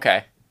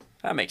 Okay.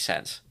 That makes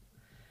sense.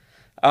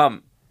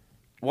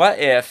 What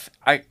if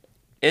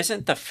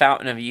isn't the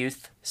Fountain of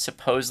Youth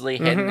supposedly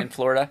hidden in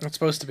Florida? It's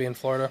supposed to be in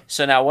Florida.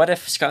 So now what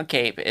if Skunk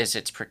Ape is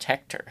its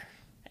protector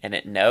and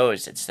it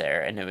knows it's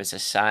there and it was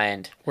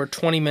assigned... We're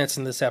 20 minutes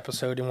in this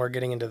episode and we're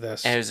getting into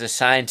this. And it was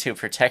assigned to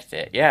protect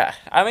it. Yeah.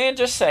 I mean,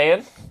 just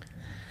saying.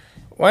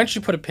 Why don't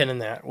you put a pin in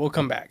that? We'll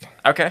come back.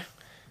 Okay.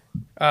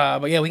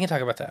 But yeah, we can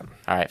talk about that.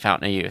 All right,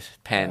 Fountain of Youth.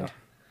 Pen.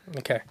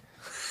 Okay.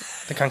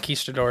 The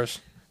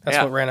conquistadors. That's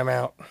Yeah. what ran them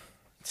out.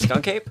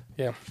 Skunk Ape?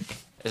 Yeah.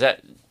 Is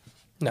that...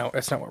 No,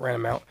 that's not what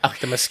ran them out. Okay.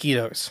 The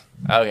mosquitoes.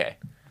 Okay.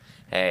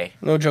 Hey.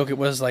 No joke, it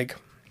was like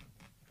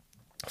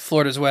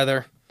Florida's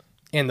weather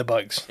and the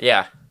bugs.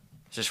 Yeah.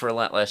 Just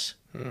relentless.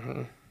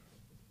 Mm-hmm.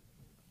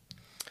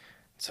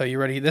 So you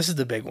ready? This is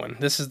the big one.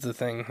 This is the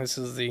thing. This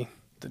is the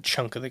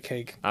chunk of the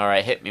cake. All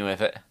right, hit me with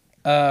it.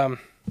 How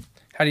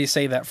do you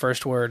say that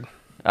first word?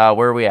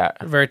 Where are we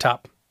at? Very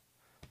top.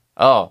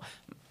 Oh.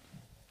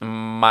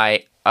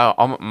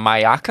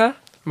 Mayaka?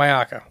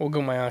 Mayaka. We'll go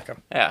Mayaka.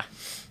 Yeah.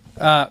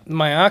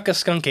 Mayaka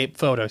skunk ape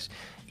photos.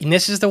 And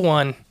this is the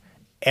one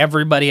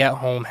everybody at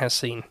home has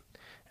seen.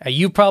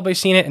 You've probably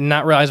seen it and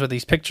not realized what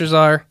these pictures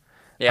are.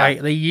 Yeah.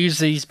 They use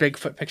these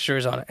Bigfoot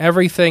pictures on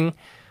everything.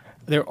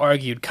 They're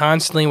argued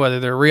constantly whether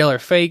they're real or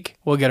fake.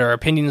 We'll get our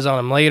opinions on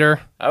them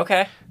later.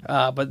 Okay.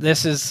 But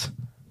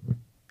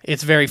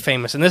it's very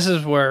famous. And this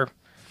is where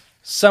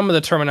some of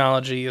the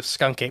terminology of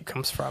skunk ape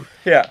comes from.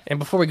 Yeah. And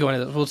before we go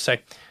into this, we'll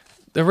say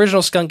the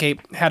original skunk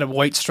ape had a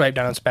white stripe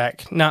down its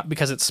back, not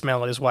because it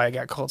smelled is why it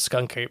got called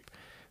skunk ape.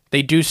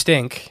 They do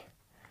stink,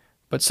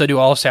 but so do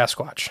all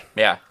Sasquatch.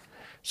 Yeah.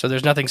 So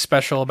there's nothing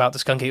special about the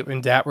skunk ape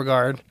in that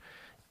regard.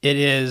 It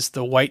is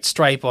the white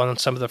stripe on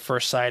some of the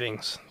first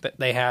sightings that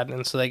they had,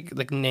 and so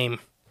the name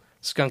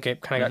skunk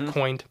ape kind of got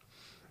coined.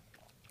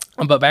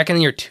 But back in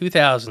the year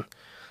 2000,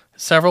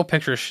 several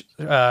pictures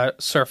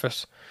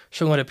surfaced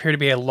showing what appeared to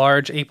be a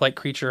large ape-like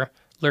creature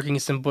lurking in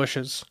some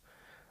bushes.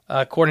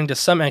 According to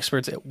some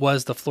experts, it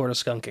was the Florida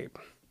skunk ape.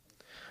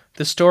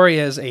 The story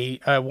is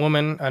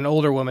an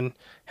older woman,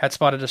 had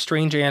spotted a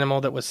strange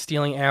animal that was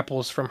stealing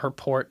apples from her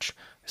porch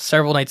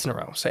several nights in a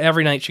row. So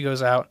every night she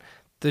goes out,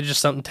 there's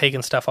just something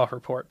taking stuff off her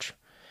porch.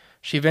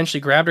 She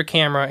eventually grabbed her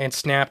camera and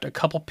snapped a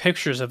couple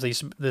pictures of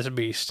this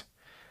beast,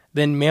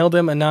 then mailed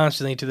them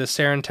anonymously to the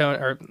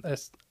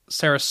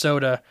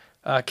Sarasota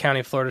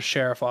County, Florida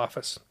Sheriff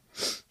Office.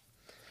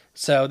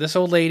 So this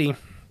old lady,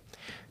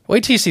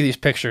 wait till you see these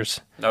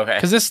pictures. Okay.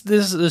 Because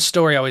this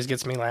story always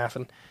gets me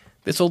laughing.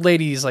 This old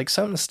lady's like,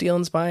 something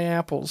stealing my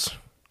apples.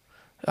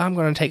 I'm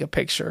going to take a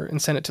picture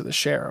and send it to the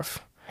sheriff.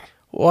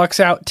 Walks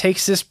out,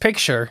 takes this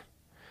picture.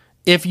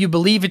 If you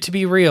believe it to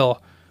be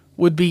real,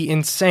 would be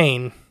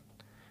insane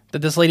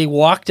that this lady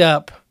walked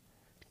up,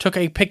 took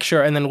a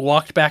picture, and then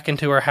walked back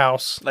into her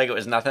house. Like it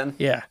was nothing?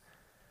 Yeah.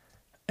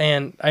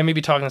 And I may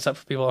be talking this up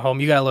for people at home.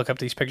 You got to look up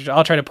these pictures.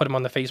 I'll try to put them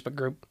on the Facebook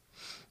group.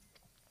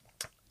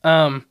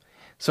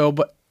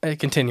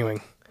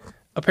 Continuing.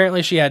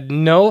 Apparently she had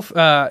no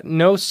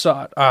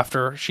sought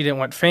after. She didn't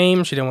want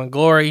fame. She didn't want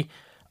glory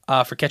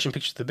for catching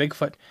pictures of the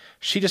Bigfoot.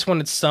 She just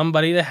wanted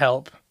somebody to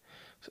help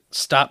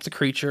stop the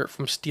creature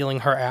from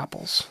stealing her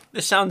apples.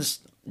 This sounds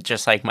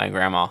just like my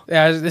grandma.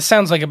 Yeah, this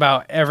sounds like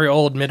about every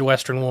old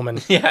Midwestern woman.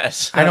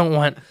 Yes. I don't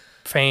want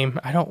fame.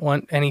 I don't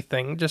want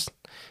anything. Just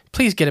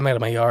please get him out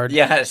of my yard.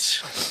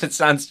 Yes. It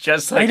sounds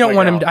just like I don't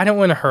want grandma. him. I don't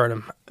want to hurt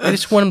him. I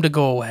just want him to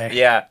go away.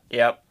 Yeah.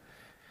 Yep.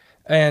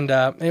 And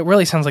it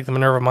really sounds like the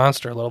Minerva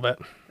monster a little bit.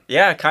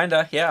 Yeah,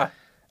 kinda. Yeah.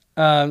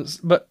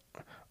 But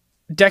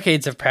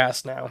decades have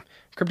passed now.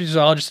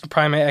 Cryptozoologists and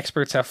primate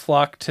experts have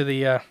flocked to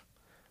the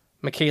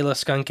Michaela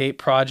Skunk Ape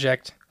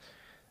project.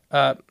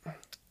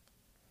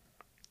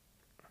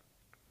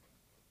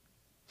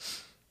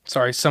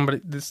 Sorry,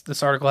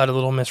 this article had a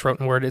little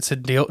miswritten word. It's to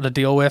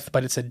deal with,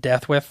 but it's a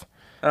death with.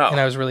 Oh. And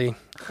I was really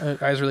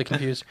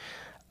confused.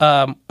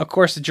 Of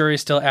course, the jury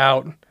is still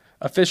out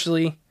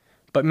officially,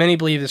 but many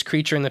believe this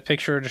creature in the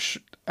picture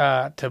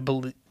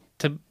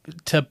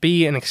to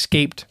be an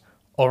escaped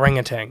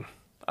orangutan.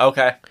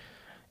 Okay.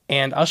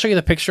 And I'll show you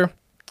the picture.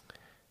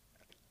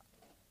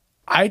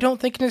 I don't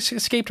think it's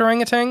escaped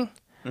orangutan,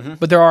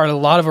 but there are a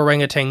lot of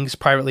orangutans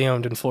privately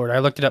owned in Florida. I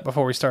looked it up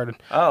before we started.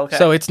 Oh, okay.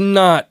 So it's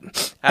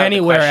not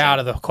anywhere out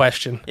of the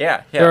question.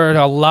 Yeah. There are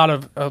a lot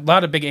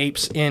of big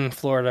apes in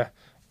Florida,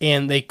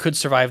 and they could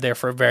survive there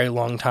for a very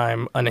long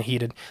time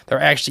unheated. There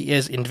actually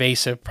is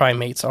invasive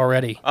primates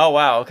already. Oh,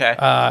 wow, okay.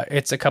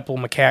 It's a couple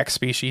macaque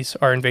species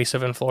are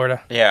invasive in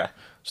Florida. Yeah.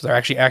 So they're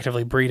actually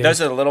actively breeding.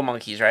 Those are the little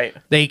monkeys, right?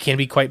 They can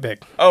be quite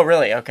big. Oh,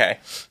 really? Okay.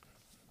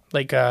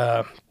 Like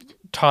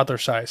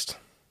toddler-sized.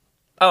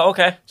 Oh,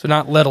 okay. So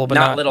not little, but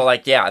not little,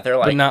 like, yeah, they're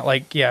like... But not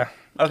like, yeah.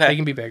 Okay. They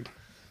can be big.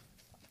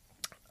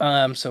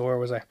 So where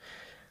was I?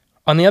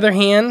 On the other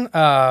hand,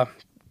 the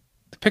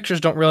pictures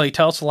don't really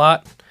tell us a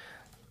lot.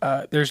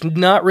 There's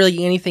not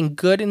really anything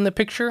good in the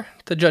picture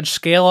to judge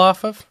scale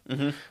off of.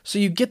 Mm-hmm. So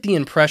you get the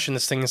impression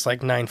this thing is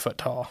like 9 foot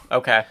tall.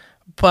 Okay.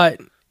 But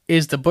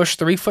is the bush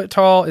 3 foot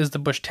tall? Is the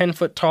bush 10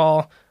 foot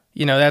tall?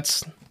 You know,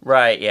 that's...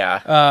 Right,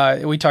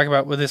 yeah. We talk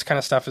about with this kind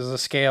of stuff is the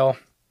scale.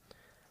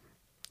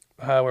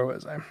 Where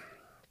was I?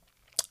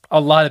 A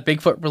lot of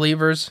Bigfoot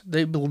believers,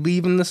 they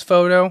believe in this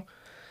photo,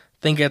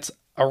 think it's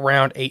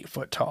around 8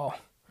 foot tall.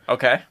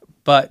 Okay.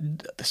 But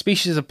the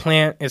species of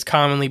plant is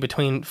commonly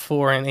between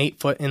 4 and 8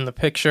 foot in the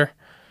picture.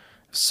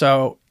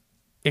 So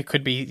it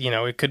could be,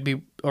 it could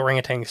be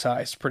orangutan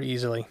sized pretty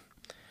easily.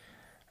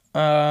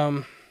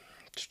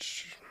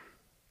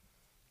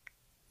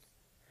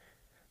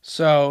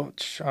 So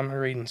I'm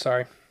reading,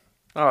 sorry.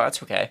 Oh,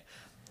 that's okay.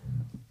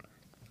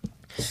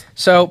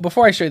 So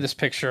before I show you this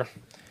picture,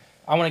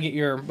 I want to get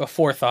your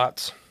before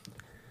thoughts.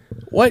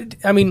 You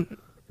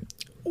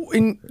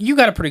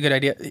got a pretty good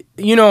idea.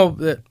 You know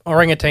that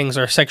orangutans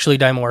are sexually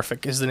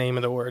dimorphic is the name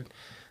of the word.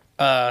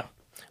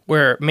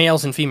 Where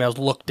males and females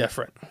look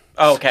different.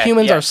 Oh, okay.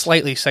 Humans are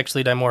slightly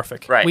sexually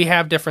dimorphic. Right. We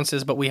have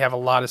differences, but we have a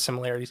lot of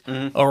similarities.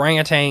 Mm-hmm.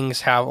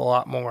 Orangutans have a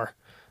lot more.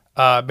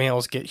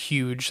 Males get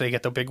huge. They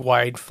get the big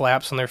wide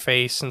flaps on their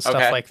face and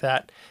stuff like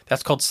that.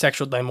 That's called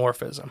sexual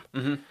dimorphism.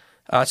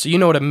 Mm-hmm. So you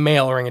know what a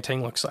male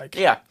orangutan looks like.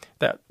 Yeah.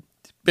 That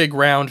big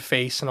round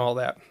face and all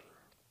that.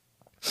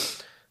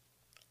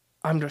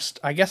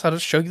 I guess I'll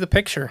just show you the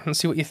picture and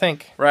see what you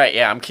think. Right,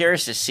 yeah, I'm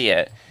curious to see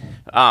it.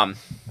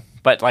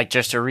 But like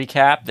just to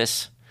recap,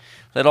 this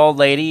little old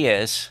lady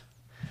is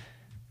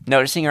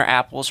noticing her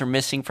apples are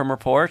missing from her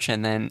porch,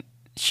 and then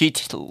she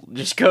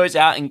just goes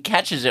out and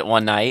catches it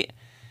one night.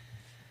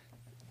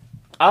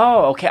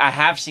 Oh, okay, I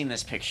have seen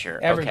this picture.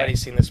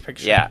 Everybody's seen this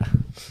picture. Yeah.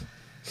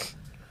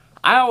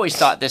 I always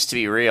thought this to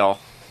be real.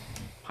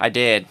 I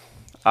did.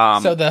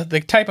 So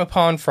the type of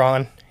pond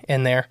frond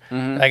in there,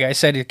 like I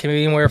said, it can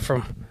be anywhere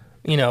from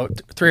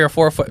 3 or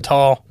 4 foot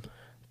tall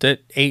to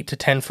 8 to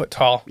 10 foot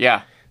tall.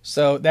 Yeah.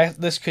 So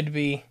this could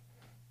be.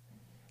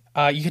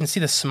 You can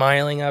see the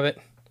smiling of it.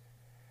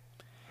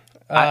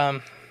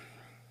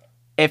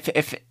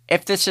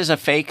 If this is a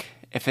fake,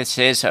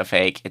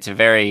 it's a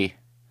very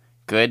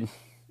good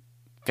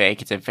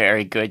fake. It's a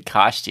very good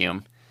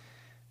costume.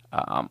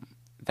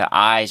 The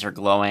eyes are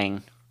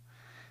glowing.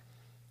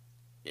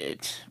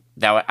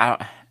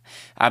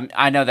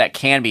 I know that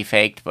can be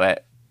faked,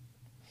 but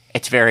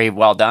it's very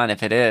well done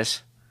if it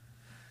is.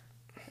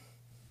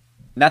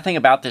 Nothing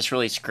about this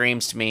really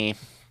screams to me,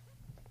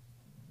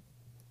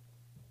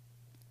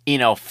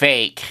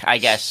 fake, I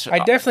guess. I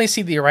definitely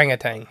see the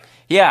orangutan.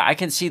 Yeah, I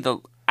can see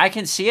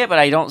it, but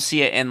I don't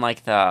see it in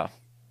like the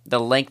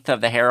length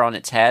of the hair on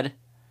its head,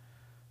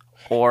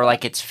 or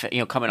like it's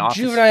coming off.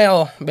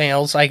 Juvenile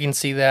males, I can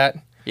see that.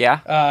 Yeah.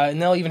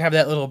 And they'll even have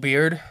that little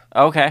beard.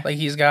 Okay. Like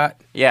he's got.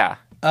 Yeah.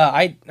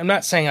 I'm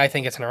not saying I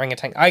think it's an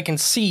orangutan. I can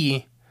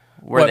see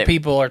what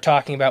people are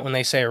talking about when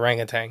they say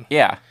orangutan.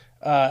 Yeah.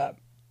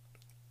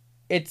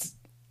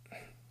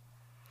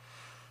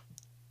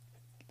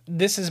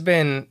 This has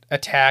been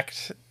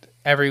attacked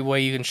every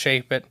way you can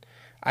shape it.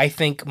 I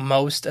think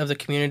most of the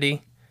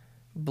community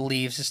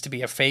believes this to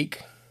be a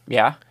fake.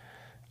 Yeah.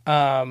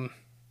 I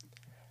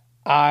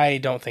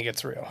don't think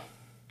it's real.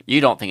 You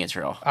don't think it's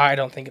real? I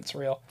don't think it's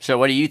real. So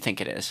what do you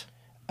think it is?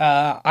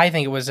 I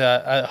think it was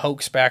a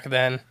hoax back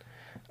then.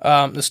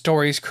 The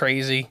story's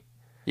crazy.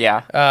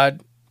 Yeah. A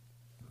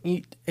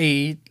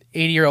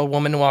 80-year-old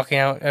woman walking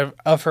out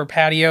of her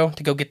patio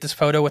to go get this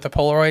photo with a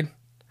Polaroid.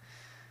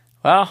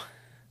 Well,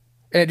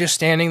 and just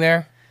standing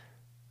there.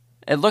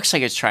 It looks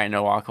like it's trying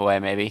to walk away,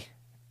 maybe.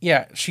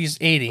 Yeah, she's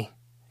 80.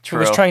 True.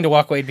 It was trying to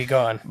walk away to be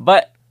gone.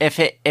 But if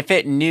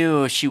it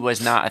knew she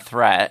was not a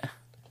threat,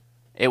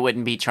 it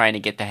wouldn't be trying to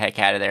get the heck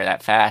out of there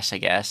that fast, I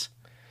guess.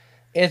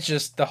 It's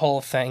just the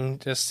whole thing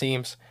just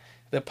seems,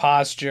 the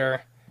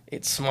posture,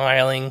 it's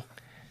smiling,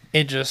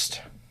 and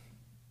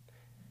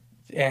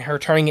her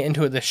turning it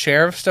into the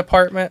sheriff's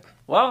department.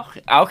 Well,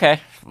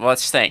 okay.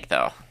 Let's think,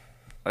 though.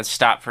 Let's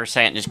stop for a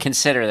second. Just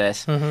consider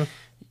this. Mm-hmm.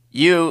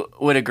 You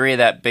would agree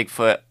that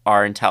Bigfoot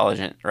are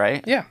intelligent,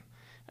 right? Yeah.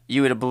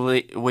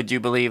 Would you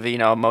believe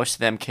most of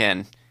them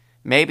can,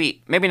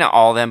 maybe not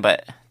all of them,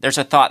 but there's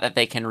a thought that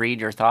they can read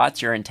your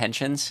thoughts, your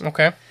intentions.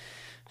 Okay.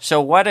 So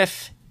what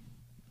if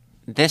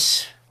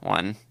this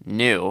one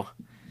knew?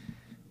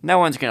 No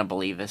one's going to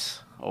believe this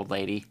old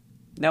lady.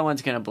 No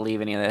one's going to believe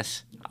any of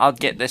this. I'll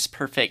get this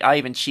perfect. I'll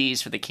even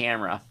cheese for the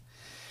camera.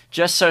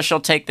 Just so she'll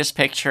take this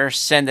picture,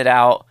 send it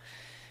out,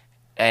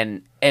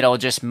 and it'll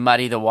just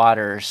muddy the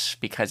waters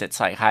because it's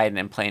like hiding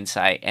in plain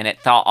sight. And it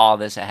thought all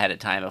this ahead of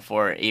time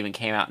before it even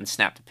came out and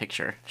snapped a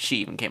picture. She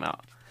even came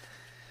out.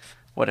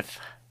 What if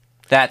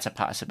that's a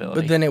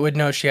possibility? But then it would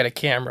know she had a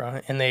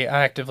camera, and they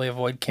actively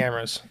avoid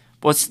cameras.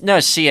 Well, no,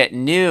 see, it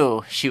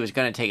knew she was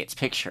going to take its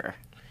picture,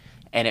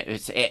 and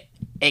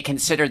it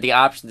considered the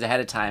options ahead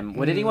of time.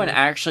 Would anyone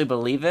actually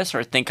believe this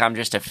or think I'm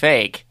just a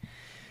fake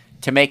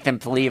to make them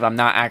believe I'm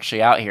not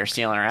actually out here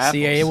stealing our apples?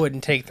 CIA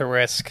wouldn't take the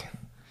risk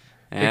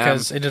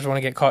because it doesn't want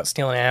to get caught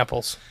stealing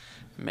apples.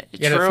 You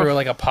gotta throw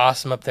like a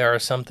possum up there or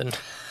something.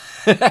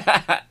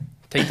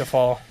 Take the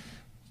fall.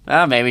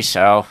 Oh, maybe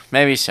so.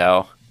 Maybe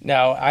so.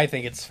 No, I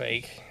think it's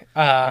fake.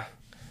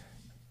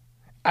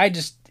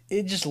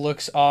 It just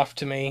looks off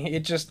to me. It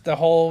just, the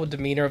whole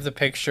demeanor of the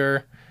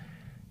picture.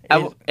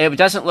 It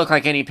doesn't look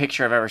like any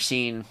picture I've ever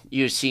seen,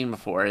 you've seen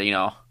before,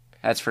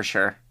 That's for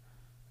sure.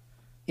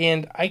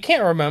 And I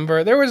can't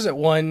remember. There was a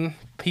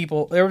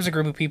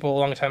group of people a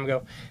long time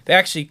ago. They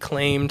actually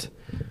claimed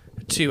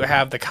to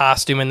have the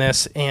costume in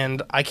this,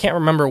 and I can't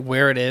remember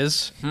where it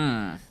is.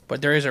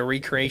 But there is a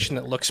recreation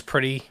that looks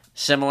pretty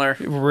similar.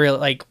 Really,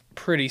 like,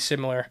 pretty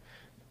similar.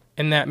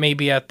 And that may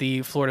be at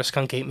the Florida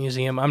Skunk Ape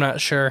Museum. I'm not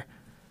sure.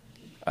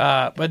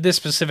 But this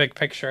specific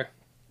picture,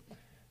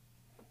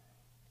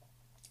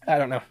 I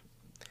don't know.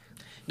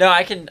 No,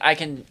 I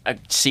can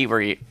see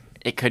where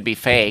it could be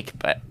fake,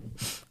 but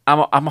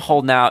I'm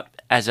holding out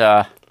as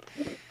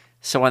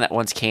someone that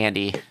wants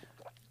candy.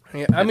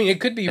 Yeah, I mean, it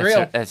could be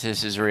real. This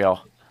is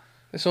real.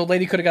 This old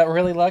lady could have got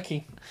really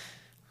lucky.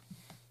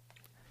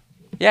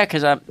 Yeah,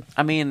 because I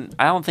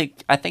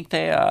think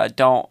they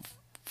don't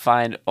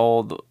find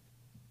old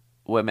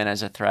women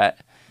as a threat.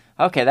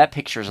 Okay, that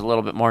picture is a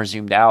little bit more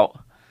zoomed out.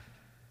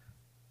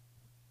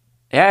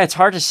 Yeah, it's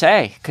hard to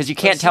say because you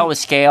can't tell with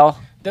scale.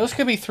 Those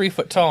could be 3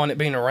 foot tall and it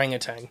being an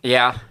orangutan.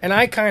 Yeah. And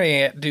I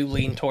kind of do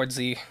lean towards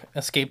the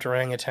escaped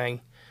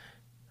orangutan.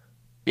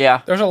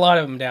 Yeah. There's a lot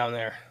of them down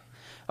there.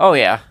 Oh,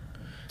 yeah.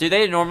 Do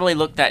they normally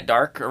look that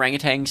dark,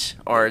 orangutans?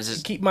 Or is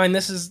this... Keep in mind,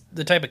 this is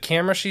the type of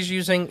camera she's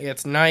using.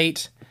 It's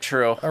night.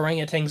 True.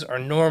 Orangutans are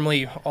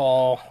normally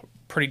all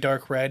pretty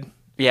dark red.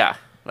 Yeah.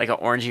 Like an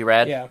orangey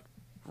red. Yeah.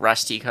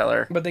 Rusty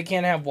color. But they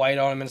can't have white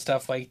on them and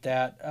stuff like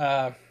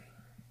that.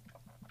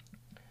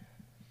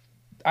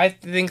 I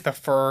think the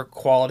fur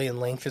quality and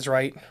length is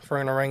right for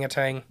an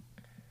orangutan.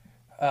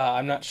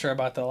 I'm not sure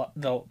about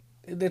the...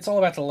 It's all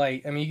about the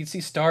light. I mean, you can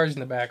see stars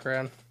in the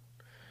background.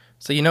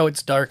 So you know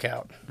it's dark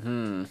out.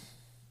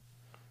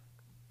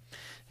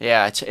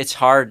 Yeah, it's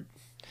hard.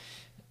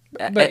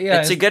 But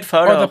yeah, it's a good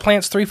photo. Or the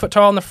plant's 3 foot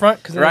tall in the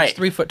front because right. It's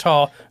 3 foot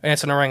tall and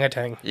it's an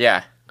orangutan.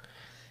 Yeah,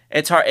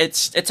 it's hard.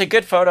 It's a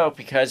good photo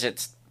because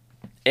it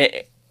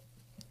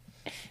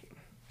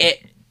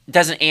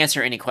doesn't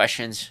answer any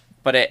questions,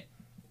 but it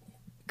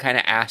kind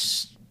of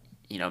asks,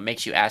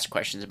 makes you ask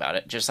questions about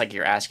it, just like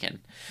you're asking.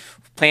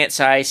 Plant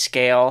size,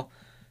 scale,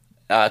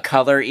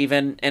 color,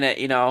 even in it.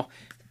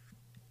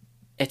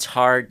 It's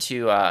hard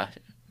to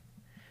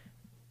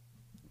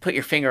put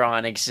your finger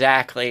on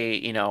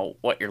exactly,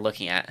 what you're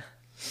looking at.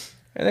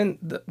 And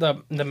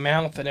then the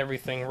mouth and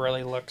everything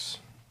really looks...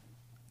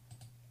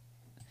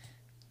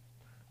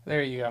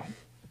 There you go.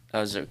 That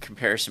was a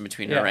comparison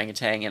between an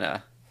orangutan and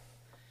a...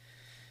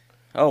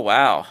 Oh,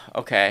 wow.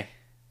 Okay.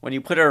 When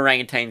you put an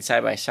orangutan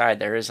side by side,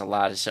 there is a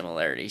lot of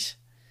similarities.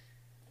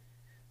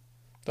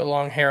 The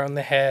long hair on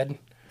the head.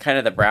 Kind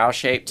of the brow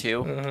shape,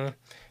 too. Mm-hmm.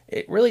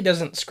 It really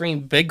doesn't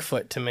scream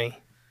Bigfoot to me.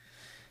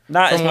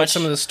 Not From as much.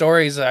 Some of the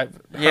stories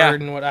I've heard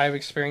and what I've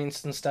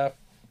experienced and stuff.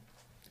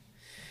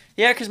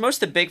 Yeah, because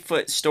most of the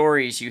Bigfoot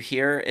stories you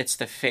hear,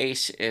 the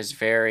face is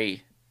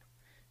very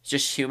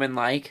just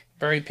human-like.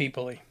 Very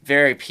people-y.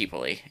 Very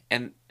people-y.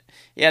 And,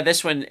 yeah,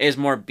 this one is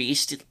more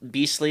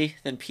beastly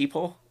than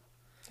people.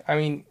 I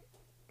mean,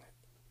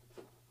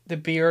 the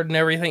beard and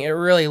everything, it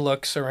really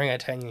looks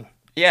orangutan-y.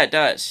 Yeah, it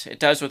does. It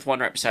does with one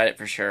right beside it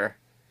for sure.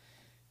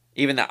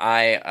 Even the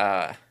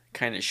eye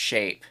kind of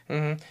shape.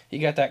 Mm-hmm. You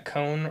got that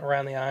cone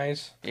around the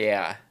eyes.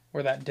 Yeah.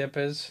 Where that dip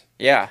is.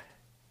 Yeah.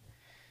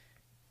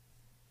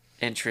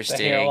 Interesting.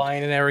 The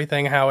hairline and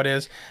everything, how it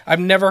is. I've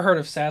never heard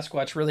of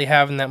Sasquatch really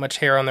having that much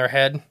hair on their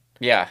head.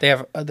 Yeah. They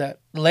have that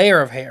layer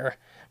of hair,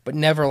 but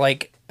never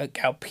like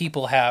how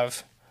people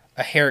have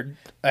a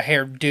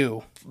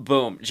hairdo.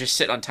 Boom. Just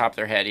sit on top of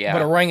their head, yeah.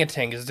 But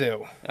orangutans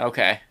do.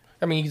 Okay.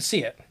 I mean, you can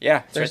see it.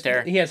 Yeah, it's right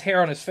there. He has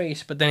hair on his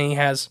face, but then he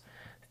has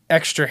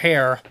extra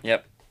hair.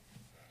 Yep.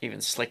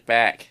 Even slick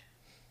back.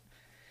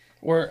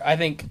 Where I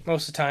think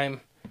most of the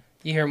time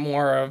you hear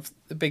more of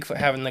the Bigfoot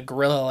having the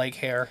gorilla-like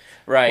hair.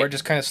 Right. Where it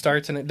just kind of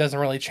starts and it doesn't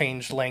really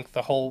change length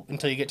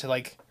until you get to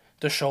like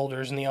the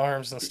shoulders and the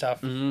arms and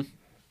stuff. Mm-hmm.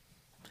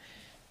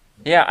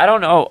 Yeah, I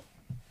don't know.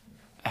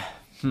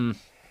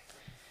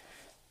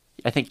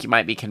 I think you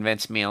might be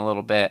convincing me a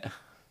little bit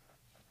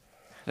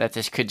that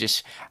this could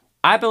just...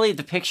 I believe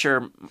the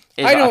picture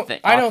is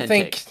authentic. I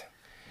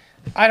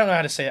don't know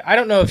how to say it. I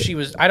don't know if she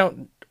was... I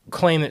don't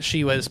claim that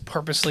she was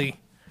purposely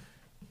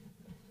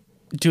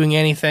doing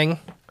anything.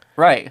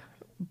 Right.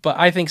 But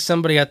I think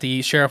somebody at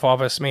the sheriff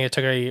office may have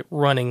took a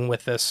running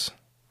with this.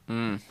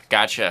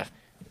 Gotcha.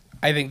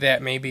 I think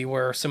that may be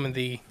where some of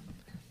the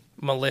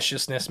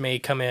maliciousness may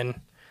come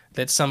in,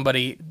 that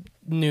somebody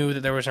knew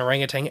that there was an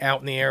orangutan out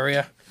in the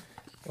area.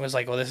 It was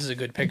like, well, this is a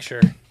good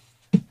picture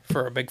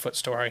for a Bigfoot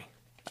story.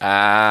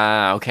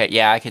 Okay.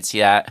 Yeah, I could see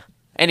that.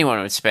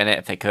 Anyone would spin it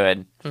if they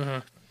could. Mm-hmm.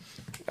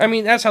 I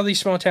mean, that's how these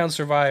small towns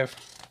survive.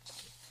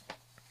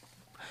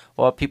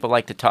 Well, people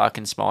like to talk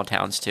in small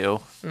towns, too.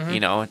 Mm-hmm. You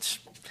know, it's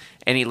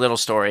any little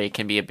story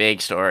can be a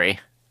big story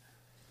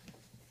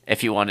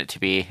if you want it to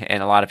be,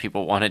 and a lot of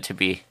people want it to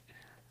be.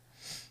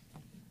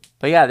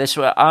 But yeah, this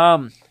was,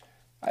 I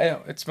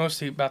know, it's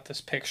mostly about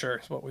this picture,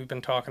 is what we've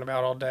been talking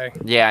about all day.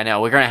 yeah, I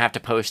know. We're going to have to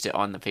post it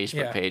on the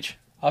Facebook page.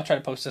 I'll try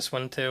to post this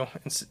one, too,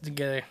 and to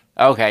get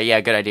Okay,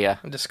 yeah, good idea.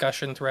 a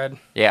discussion thread.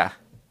 Yeah.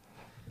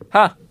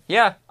 Huh.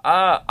 Yeah.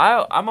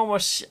 I'm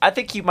almost, I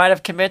think you might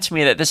have convinced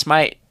me that this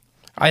might.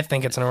 I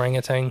think it's an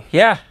orangutan.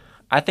 Yeah,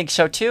 I think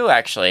so too,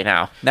 actually,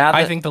 now that,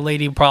 I think the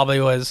lady probably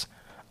was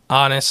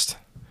honest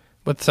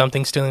with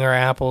something stealing her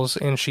apples,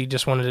 and she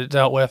just wanted it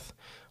dealt with.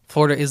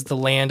 Florida is the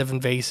land of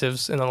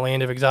invasives and the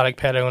land of exotic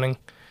pet owning.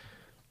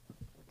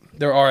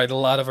 There are a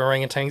lot of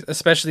orangutans,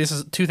 especially this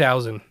is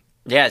 2000.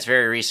 Yeah, it's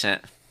very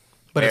recent.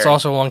 But it's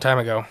also a long time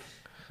ago.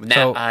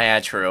 Yeah,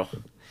 true.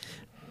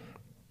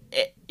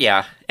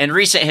 Yeah, in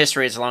recent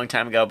history, it's a long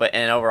time ago, but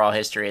in overall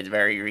history, it's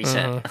very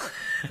recent,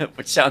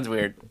 which sounds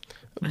weird.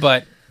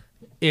 But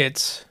I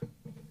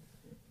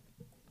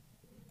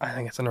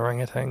think it's an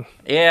orangutan.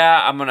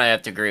 Yeah, I'm gonna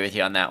have to agree with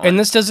you on that one. And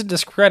this doesn't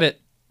discredit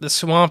the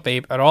swamp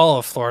ape at all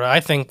of Florida. I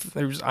think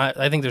there's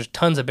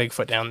tons of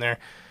Bigfoot down there.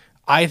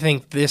 I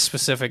think this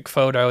specific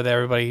photo that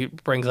everybody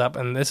brings up,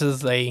 and this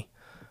is a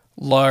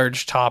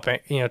large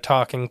topic,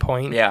 talking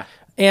point. Yeah.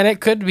 And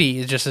it could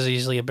be just as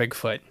easily a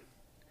Bigfoot.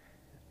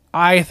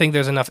 I think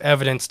there's enough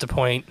evidence to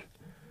point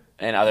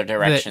in other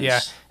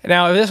directions.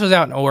 Now, if this was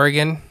out in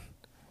Oregon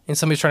and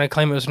somebody's trying to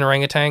claim it was an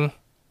orangutan,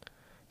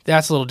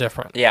 that's a little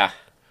different. Yeah.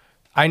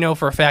 I know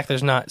for a fact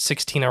there's not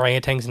 16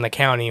 orangutans in the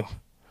county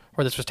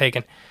where this was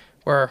taken.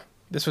 Where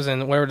this was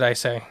in, where did I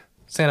say?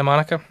 Santa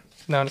Monica?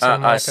 No, Santa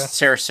Monica.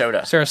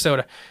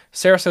 Sarasota.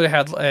 Sarasota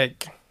had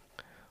like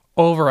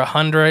over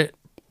 100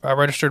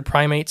 registered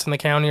primates in the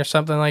county or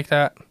something like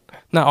that.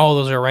 Not all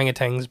of those are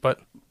orangutans, but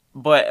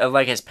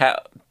like his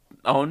pet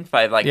owned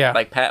by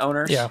like pet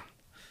owners. Yeah.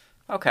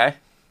 Okay.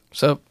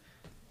 So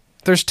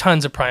there's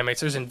tons of primates.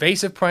 There's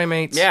invasive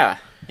primates. Yeah.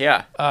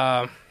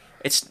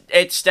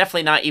 It's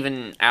definitely not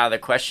even out of the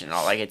question at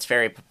all. Like, it's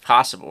very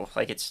possible.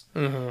 Like, it's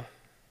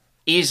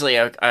easily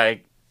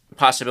a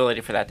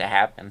possibility for that to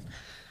happen.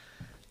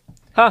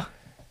 Huh.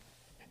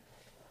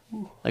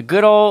 A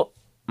good old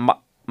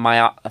what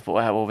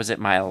was it?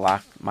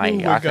 Myaka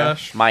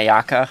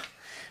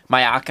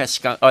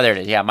skunk. Oh, there it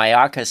is. Yeah,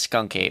 Myaka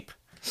skunk ape.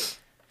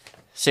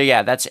 So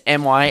yeah, that's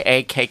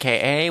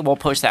Myakka. We'll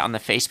post that on the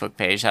Facebook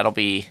page. That'll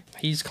be.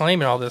 He's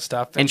claiming all this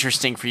stuff.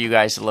 Interesting for you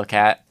guys to look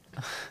at.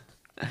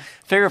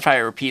 Figure if I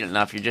repeat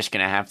enough, you're just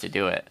gonna have to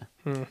do it.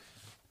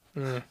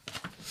 All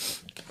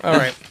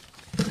right.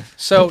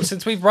 So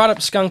since we brought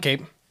up skunk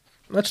ape,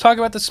 let's talk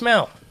about the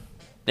smell.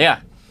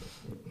 Yeah.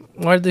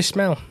 Why did they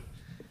smell?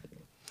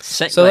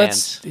 Scent So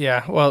glands.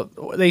 well,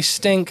 they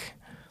stink.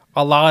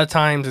 A lot of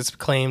times it's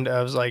claimed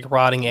as like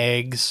rotting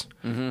eggs.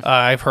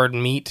 I've heard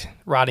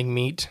rotting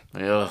meat.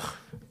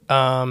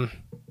 Ugh.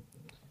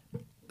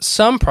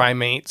 Some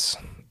primates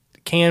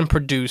can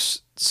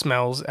produce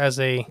smells as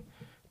a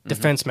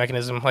defense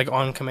mechanism, like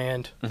on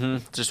command.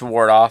 Just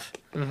ward off.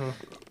 And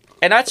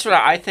that's what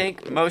I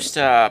think most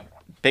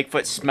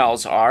Bigfoot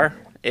smells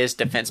is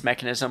defense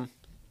mechanism,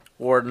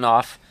 warding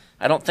off.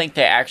 I don't think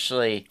they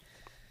actually.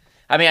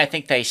 I mean, I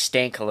think they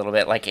stink a little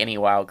bit like any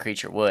wild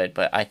creature would,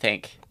 but I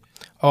think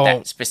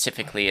that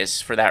specifically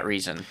is for that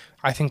reason.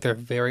 I think they're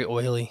very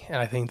oily, and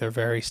I think they're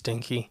very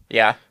stinky.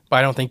 Yeah. But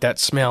I don't think that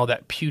smell,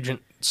 that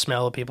pungent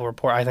smell that people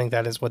report, I think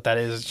that is what that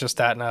is. It's just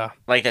that...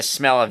 like the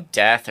smell of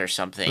death or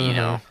something, you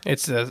know?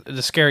 It's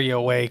the scare you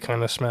away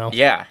kind of smell.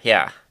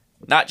 Yeah.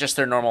 Not just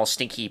their normal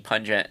stinky,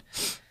 pungent...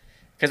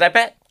 Because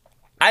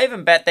I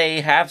even bet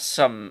they have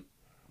some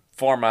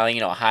form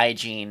of,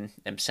 hygiene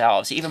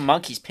themselves. Even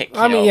monkeys pick,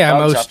 bugs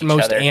off each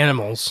most other.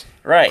 Animals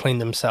clean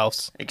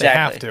themselves.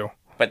 Exactly. They have to.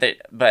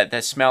 But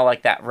the smell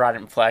like that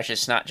rotten flesh,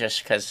 it's not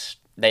just because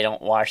they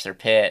don't wash their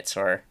pits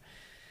or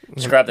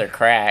scrub their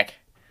crack,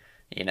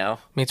 I mean,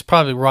 it's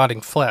probably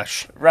rotting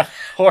flesh.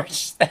 Or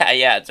just that,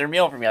 yeah, it's their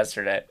meal from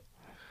yesterday.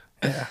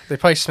 Yeah, they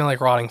probably smell like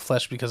rotting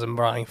flesh because of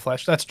rotting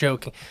flesh. That's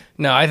joking.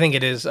 No, I think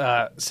it is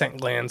scent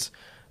glands.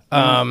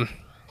 What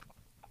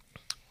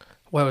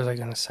was I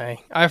going to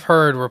say? I've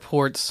heard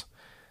reports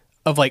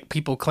of like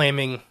people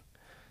claiming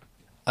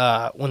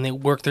when they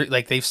work through,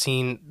 like they've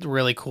seen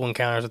really cool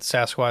encounters with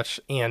Sasquatch,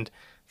 and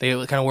they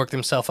kind of work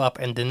themselves up,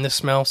 and then the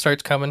smell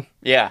starts coming.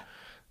 Yeah.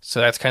 So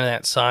that's kind of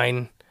that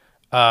sign.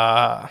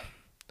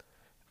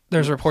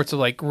 There's reports of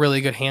like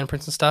really good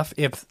handprints and stuff.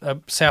 If a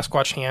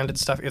Sasquatch hand and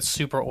stuff, it's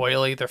super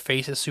oily. Their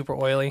face is super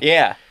oily.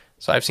 Yeah.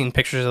 So I've seen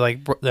pictures of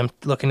like them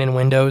looking in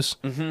windows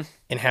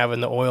and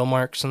having the oil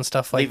marks and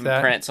stuff like Leaving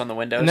that. prints on the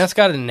windows. And that's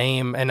got a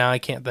name, and now I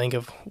can't think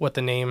of what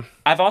the name.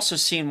 I've also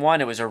seen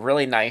one. It was a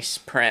really nice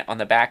print on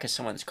the back of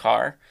someone's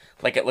car.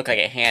 Like it looked like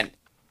a hand,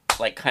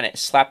 like kind of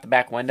slapped the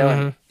back window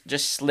and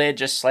just slid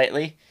just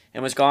slightly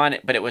and was gone.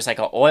 But it was like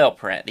an oil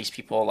print. These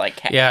people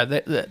like Yeah,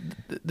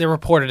 they're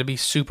reported to be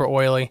super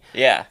oily.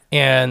 Yeah,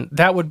 and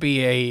that would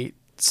be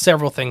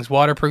several things: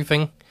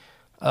 waterproofing.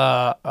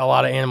 A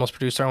lot of animals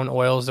produce their own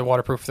oils. They're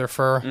waterproof their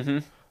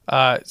fur,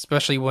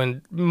 especially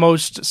when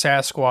most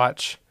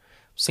Sasquatch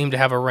seem to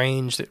have a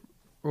range that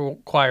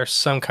requires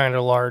some kind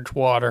of large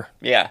water.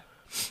 Yeah.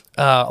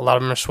 A lot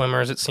of them are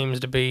swimmers, it semes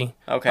to be.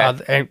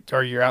 Okay.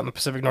 Or you're out in the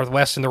Pacific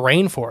Northwest in the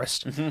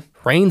rainforest.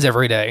 Rains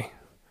every day.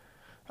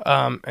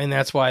 And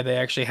that's why they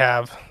actually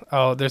have,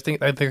 I think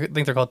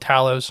they're called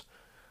talos.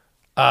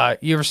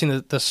 You ever seen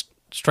the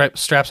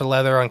straps of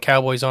leather on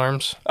cowboys'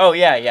 arms? Oh,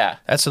 yeah, yeah.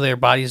 That's so their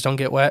bodies don't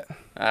get wet.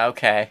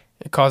 Okay.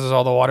 It causes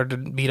all the water to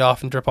beat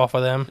off and drip off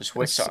of them. Just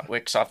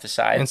wicks off the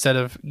side. Instead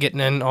of getting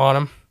in on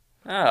them.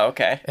 Oh,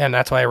 okay. And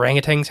that's why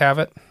orangutans have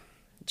it.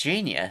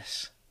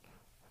 Genius.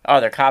 Oh,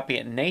 they're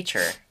copying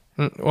nature.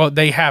 Well,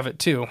 they have it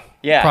too.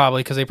 Yeah.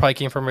 Probably, because they probably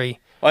came from Well,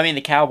 I mean,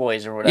 the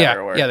cowboys or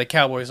whatever. Yeah, the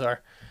cowboys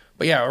are.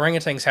 But yeah,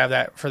 orangutans have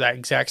that for that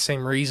exact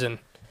same reason.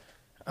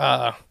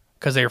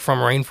 Because they're from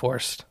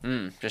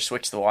rainforest. Just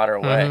switch the water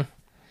away.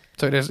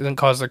 So it doesn't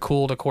cause the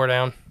cool to core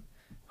down.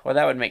 Well,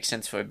 that would make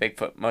sense for a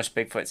Bigfoot. Most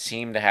Bigfoot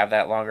seem to have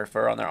that longer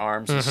fur on their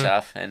arms and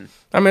stuff. And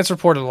I mean, it's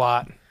reported a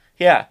lot.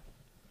 Yeah.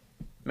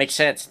 Makes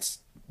sense. It's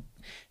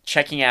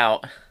checking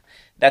out.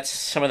 That's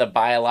some of the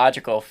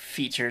biological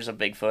features of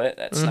Bigfoot.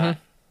 That's not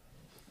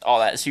all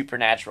that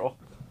supernatural.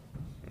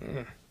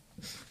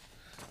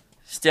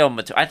 Still,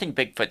 I think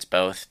Bigfoot's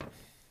both.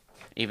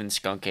 Even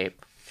skunk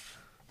ape.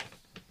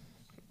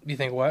 You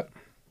think what?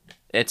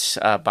 It's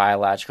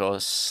biological /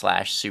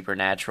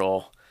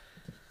 supernatural.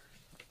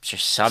 It's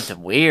just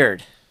something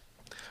weird.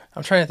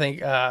 I'm trying to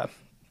think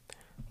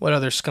what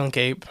other skunk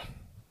ape.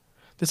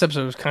 This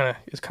episode is kind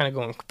of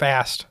going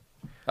fast.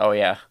 Oh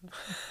yeah.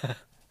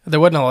 There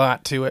wasn't a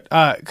lot to it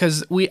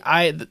because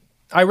I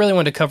really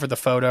wanted to cover the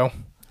photo.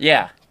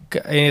 Yeah.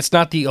 And it's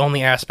not the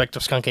only aspect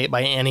of skunk ape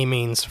by any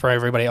means for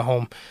everybody at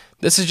home.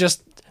 This is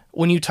just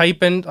when you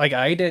type in, like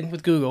I did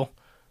with Google,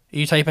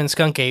 you type in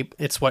skunk ape,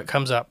 it's what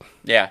comes up.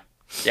 Yeah.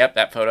 Yep,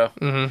 that photo.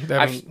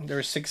 I mean, there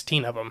were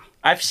 16 of them.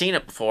 I've seen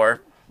it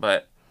before,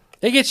 but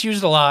it gets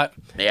used a lot.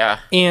 Yeah.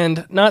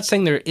 And not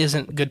saying there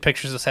isn't good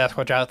pictures of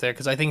Sasquatch out there,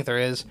 because I think there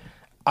is.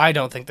 I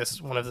don't think this is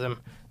one of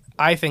them.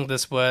 I think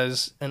this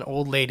was an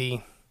old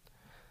lady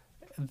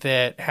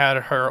that had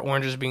her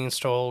oranges being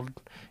stolen.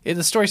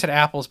 The story said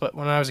apples, but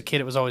when I was a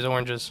kid, it was always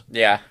oranges.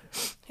 Yeah.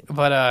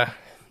 But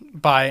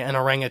by an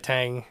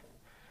orangutan,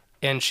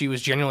 and she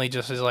was genuinely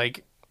just as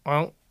like,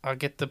 well, I'll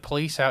get the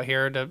police out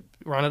here to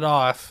run it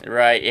off.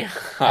 Right, yeah.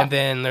 And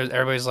then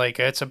everybody's like,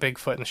 it's a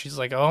Bigfoot, and she's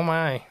like, oh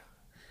my.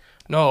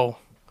 No,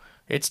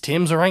 it's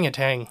Tim's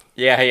orangutan.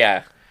 Yeah,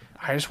 yeah.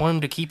 I just want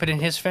him to keep it in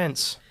his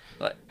fence.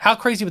 What? How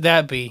crazy would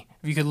that be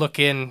if you could look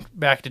in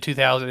back to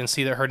 2000 and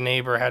see that her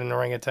neighbor had an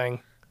orangutan?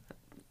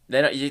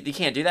 You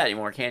can't do that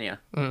anymore, can you?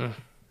 Mm-mm.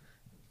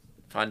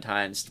 Fun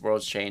times. The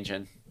world's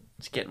changing.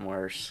 It's getting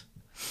worse.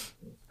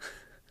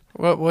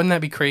 Well, wouldn't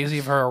that be crazy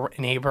if her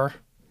neighbor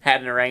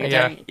had an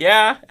orangutan?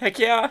 Yeah, heck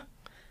yeah.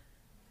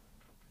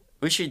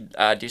 We should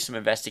do some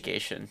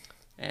investigation.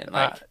 And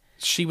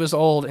she was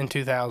old in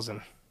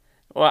 2000.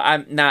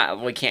 Well,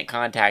 we can't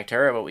contact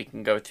her, but we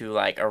can go through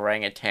like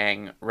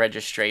orangutan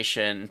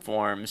registration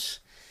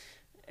forms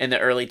in the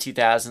early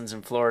 2000s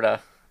in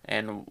Florida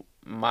and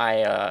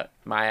Myakka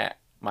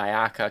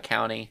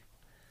County,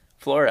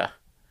 Florida.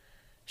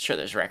 Sure,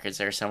 there's records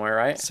there somewhere,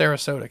 right?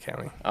 Sarasota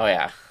County. Oh,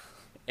 yeah.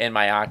 In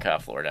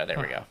Myakka, Florida. There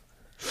we go.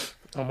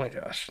 Oh, my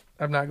gosh.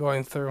 I'm not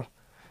going through.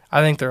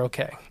 I think they're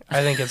okay.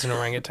 I think it's an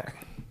orangutan.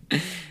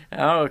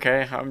 Oh,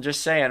 okay. I'm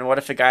just saying, what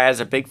if a guy has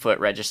a Bigfoot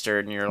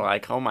registered and you're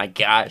like, oh my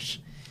gosh.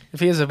 If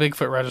he has a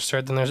Bigfoot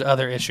registered, then there's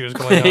other issues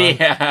going on.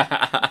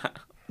 Yeah.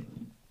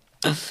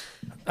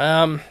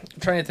 I'm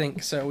trying to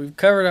think. So we've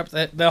covered up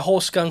the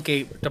whole skunk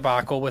ape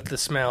debacle with the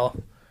smell,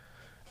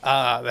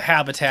 the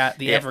habitat,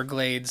 the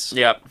Everglades.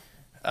 Yep.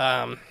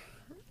 I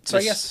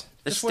guess,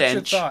 what's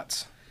your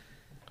thoughts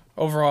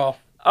overall?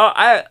 Oh,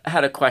 I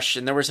had a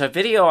question. There was a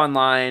video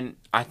online.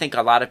 I think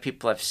a lot of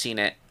people have seen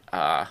it.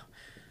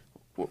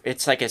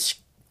 It's like a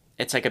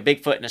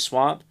Bigfoot in a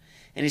swamp,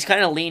 and he's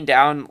kind of leaned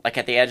down like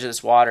at the edge of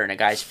this water, and a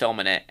guy's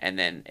filming it, and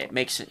then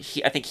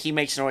I think he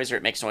makes noise or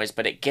it makes noise,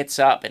 but it gets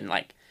up and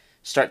like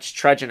starts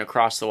trudging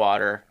across the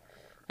water.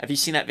 Have you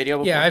seen that video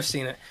before? Yeah, I've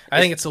seen it.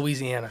 I think it's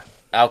Louisiana.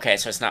 Okay,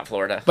 so it's not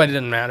Florida. But it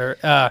doesn't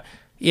matter.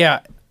 Yeah,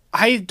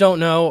 I don't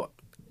know.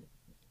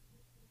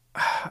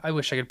 I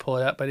wish I could pull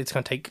it up, but it's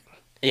going to take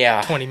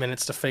 20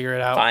 minutes to figure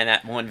it out. Find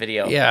that one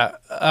video. Yeah.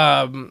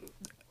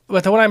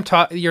 But the one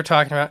you're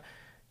talking about,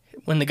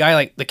 when the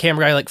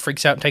camera guy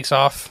freaks out and takes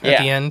off at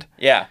the end.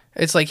 Yeah.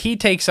 It's like he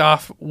takes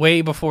off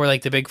way before the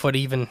Bigfoot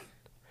even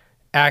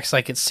acts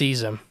like it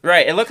sees him.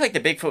 Right. It looked like the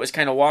Bigfoot was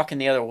kind of walking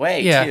the other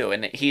way, Yeah. too.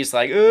 And he's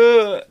like,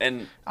 ugh.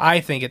 And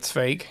I think it's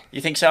fake.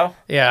 you think so?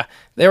 Yeah.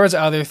 There was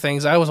other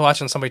things. I was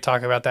watching somebody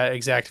talk about that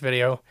exact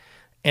video,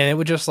 and it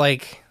would just,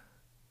 like...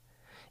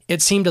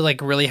 It seemed to,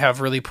 like, really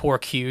have really poor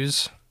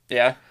cues.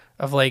 Yeah.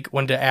 Of, like,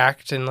 when to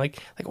act, and, like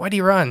why do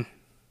you run?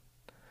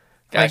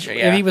 Gotcha, like,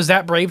 yeah. If he was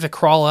that brave to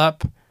crawl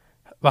up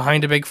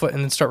behind a Bigfoot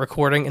and then start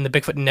recording, and the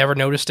Bigfoot never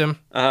noticed him,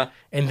 and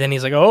then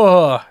he's like,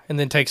 oh, and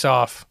then takes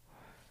off.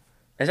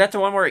 Is that the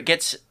one where it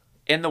gets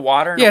in the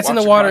water? And Yeah, it's in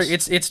the water.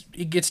 across?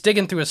 It gets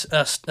digging through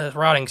a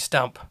rotting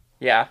stump,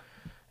 Yeah.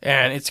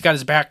 and it's got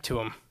his back to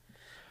him.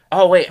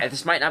 Oh, wait.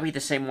 This might not be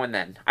the same one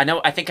then.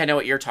 I think I know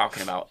what you're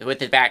talking about with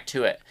the back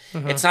to it.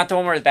 Mm-hmm. It's not the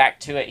one where the back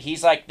to it.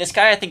 He's like, this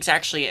guy I think's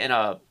actually in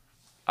a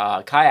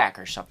kayak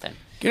or something.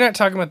 You're not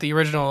talking about the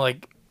original,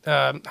 like,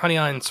 Honey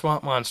Island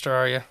Swamp Monster,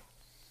 are you?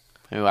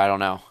 Ooh, I don't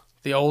know.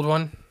 The old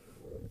one?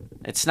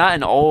 It's not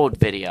an old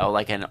video,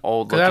 like an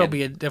old looking. That'll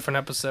be a different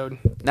episode.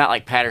 Not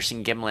like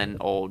Patterson Gimlin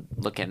old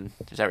looking.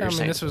 Is that what you're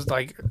saying? This was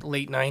like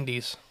late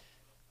 90s.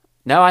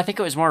 No, I think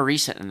it was more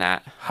recent than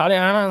that. Honey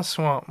Island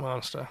Swamp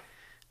Monster.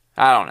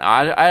 I don't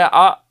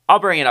know. I'll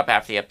bring it up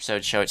after the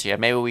episode. Show it to you.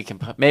 Maybe we can.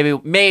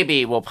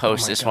 Maybe we'll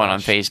post this one on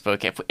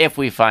Facebook if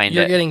we find it.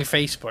 You're getting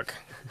Facebook.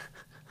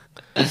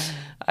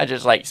 I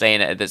just like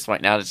saying it at this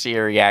point now to see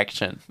your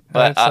reaction.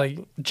 But it's like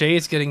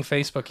Jay's getting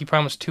Facebook. He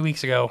promised 2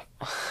 weeks ago,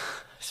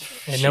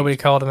 and nobody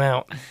called him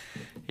out.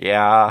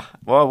 Yeah.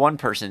 Well, one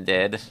person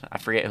did. I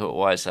forget who it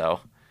was though.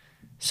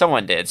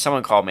 Someone did.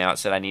 Someone called me out and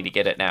said I need to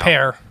get it now.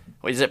 Pear.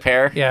 Wait, is it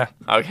Pear? Yeah.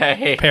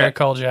 Okay. Pear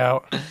called you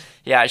out.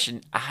 Yeah,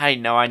 I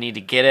know I need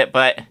to get it,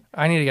 but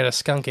I need to get a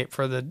skunk ape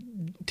for the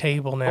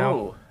table now.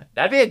 Ooh,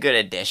 that'd be a good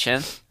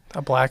addition.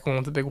 A black one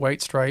with a big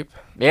white stripe.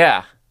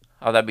 Yeah.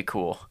 Oh, that'd be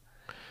cool.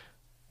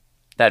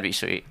 That'd be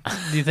sweet.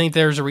 Do you think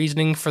there's a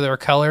reasoning for their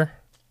color?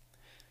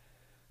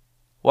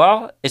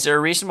 Well, is there a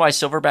reason why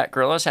silverback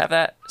gorillas have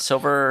that?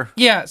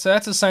 Yeah, so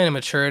that's a sign of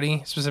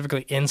maturity,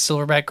 specifically in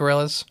silverback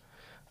gorillas.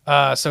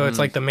 So it's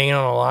like the mane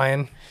on a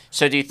lion.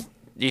 So do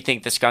you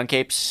think the skunk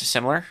ape's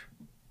similar?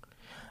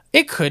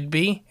 It could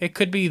be. It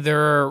could be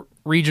their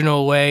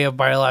regional way of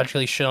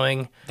biologically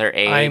showing their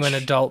age. I'm an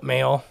adult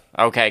male.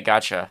 Okay,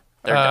 gotcha.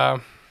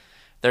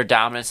 Their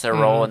dominance, their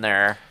role in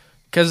their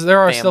because there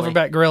are family.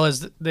 silverback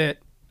gorillas that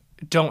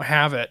don't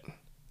have it.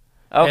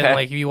 Okay. And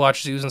like if you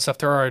watch zoos and stuff,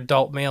 there are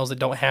adult males that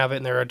don't have it,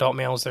 and there are adult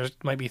males. There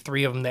might be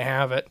 3 of them that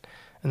have it,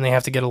 and they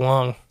have to get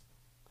along.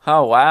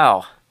 Oh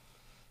wow!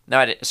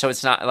 No, so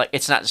it's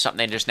not something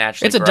they just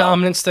naturally. It's a grow.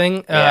 dominance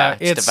thing. Yeah,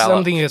 it's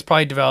something that's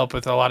probably developed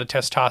with a lot of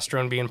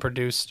testosterone being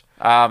produced.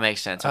 Oh,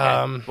 makes sense.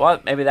 Okay.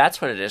 Well, maybe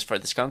that's what it is for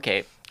the skunk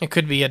ape. It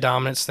could be a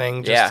dominance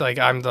thing. Just like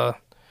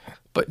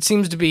but it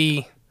seems to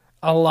be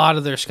a lot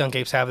of their skunk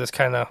apes have this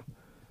kind of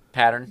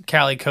pattern,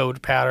 calico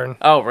pattern.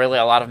 Oh, really?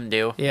 A lot of them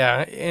do.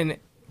 Yeah, and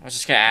I was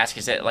just gonna ask,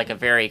 is it like a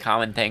very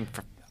common thing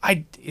for?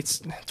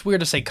 It's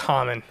weird to say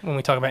common when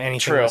we talk about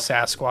anything with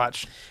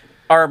Sasquatch.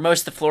 Are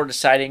most of the Florida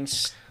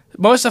sightings?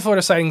 Most of the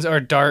Florida sightings are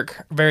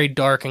dark, very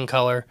dark in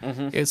color.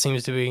 Mm-hmm. It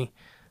seems to be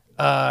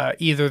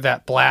either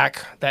that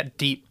black, that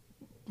deep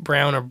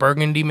brown, or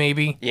burgundy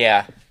maybe.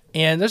 Yeah.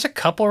 And there's a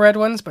couple red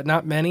ones, but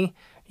not many.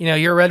 You know,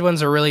 your red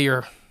ones are really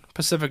your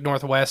Pacific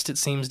Northwest, it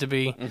seems to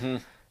be. Mm-hmm.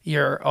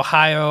 Your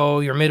Ohio,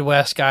 your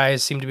Midwest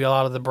guys seem to be a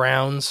lot of the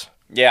browns.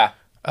 Yeah.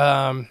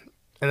 And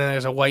then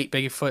there's a white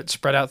Bigfoot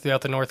spread out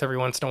throughout the north every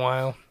once in a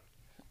while.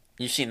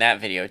 You've seen that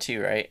video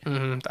too, right?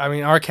 Mm-hmm. I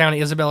mean, our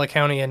county, Isabella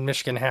County in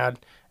Michigan, had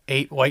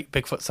 8 white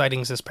Bigfoot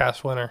sightings this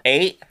past winter.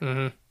 8?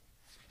 Mm-hmm.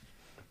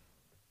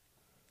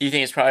 You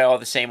think it's probably all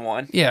the same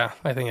one? Yeah,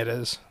 I think it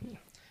is.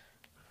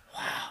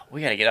 Wow,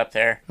 we gotta get up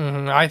there.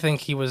 Mm-hmm. I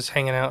think he was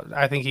hanging out.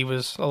 I think he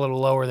was a little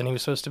lower than he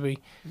was supposed to be.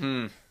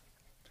 And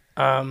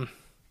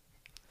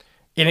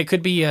it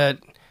could be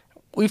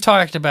we've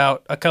talked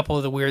about a couple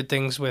of the weird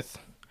things with.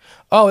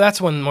 Oh,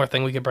 that's one more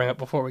thing we could bring up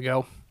before we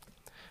go.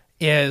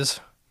 Is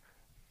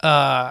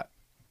their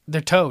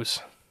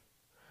toes.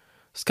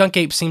 Skunk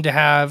apes seem to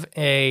have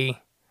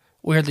a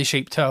weirdly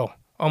shaped toe,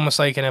 almost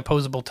like an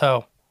opposable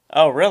toe.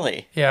 Oh,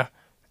 really? Yeah.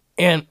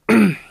 And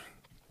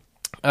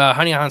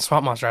Honey Island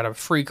Swamp Monster had a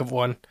freak of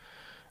one.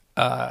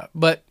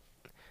 But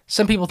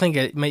some people think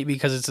it may be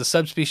because it's a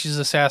subspecies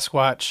of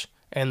Sasquatch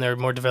and they're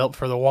more developed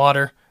for the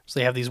water, so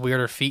they have these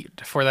weirder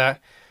feet for that.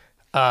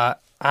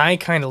 I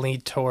kind of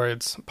lean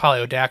towards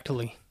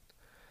polydactyly,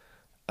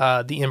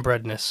 the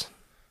inbredness.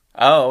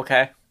 Oh,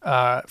 okay.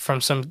 From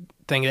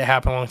something that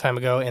happened a long time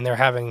ago, and they're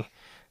having...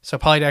 So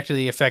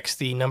polydactyly affects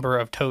the number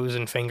of toes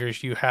and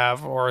fingers you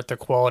have, or the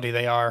quality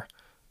they are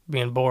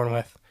being born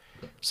with.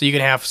 So you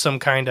can have some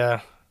kind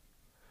of...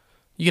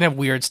 You can have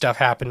weird stuff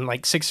happen,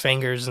 like 6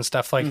 fingers and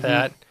stuff like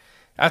that.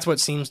 That's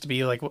what seems to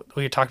be like what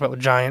we talked about with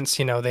giants.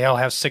 You know, they all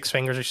have 6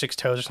 fingers or 6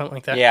 toes or something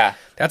like that. Yeah.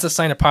 That's a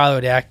sign of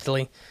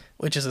polydactyly,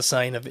 which is a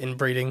sign of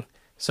inbreeding.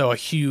 So a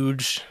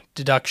huge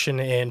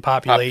deduction in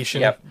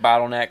population.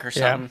 Bottleneck or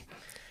something.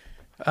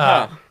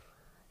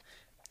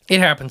 It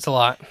happens a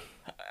lot.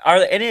 Are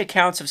there any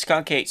accounts of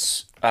skunk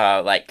apes,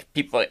 like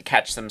people that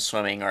catch them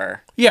swimming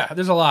or? Yeah,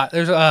 there's a lot.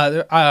 There's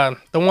the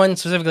one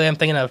specifically I'm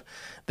thinking of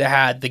that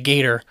had the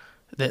gator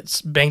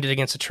that's banged it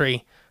against a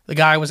tree. The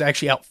guy was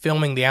actually out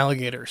filming the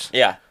alligators.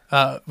 Yeah.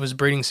 It was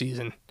breeding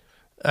season.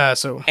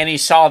 And he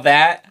saw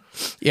that?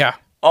 Yeah.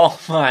 Oh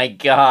my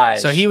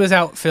gosh. So he was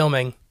out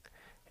filming,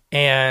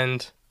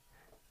 and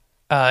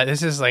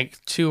this is like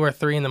 2 or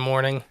 3 in the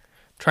morning,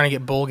 trying to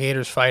get bull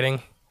gators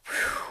fighting.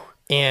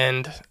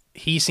 And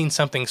he seen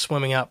something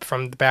swimming up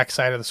from the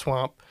backside of the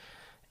swamp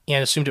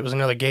and assumed it was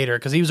another gator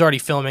because he was already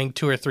filming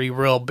 2 or 3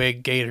 real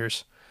big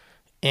gators.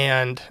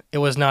 And it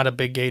was not a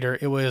big gator.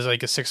 It was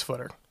like a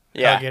 6-footer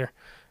alligator.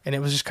 And it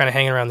was just kind of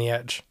hanging around the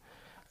edge.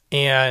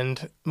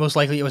 And most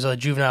likely it was a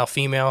juvenile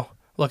female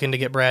looking to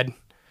get bred.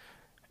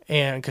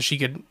 And because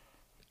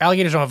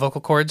alligators don't have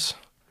vocal cords,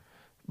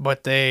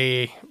 but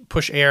they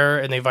push air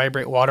and they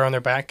vibrate water on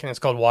their back, and it's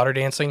called water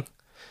dancing.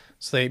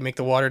 So they make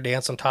the water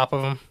dance on top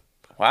of them.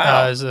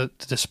 Wow. As a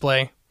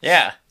display.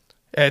 Yeah.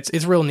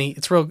 It's real neat.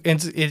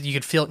 You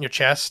could feel it in your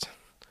chest.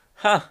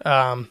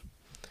 Huh.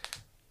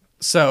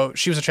 So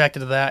she was attracted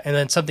to that, and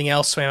then something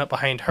else swam up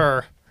behind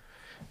her,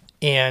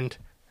 and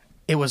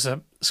it was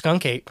a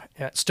skunk ape.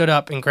 And it stood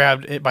up and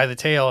grabbed it by the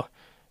tail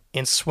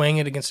and swung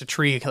it against a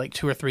tree like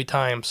 2 or 3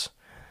 times.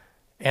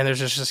 And there's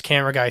just this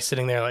camera guy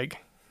sitting there like...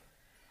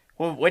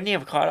 Well, wouldn't he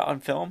have caught it on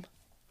film?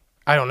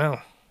 I don't know.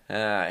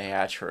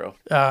 Yeah, true.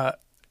 I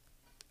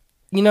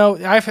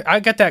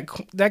got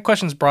that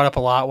question's brought up a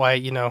lot. Why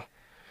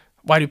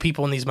do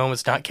people in these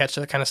moments not catch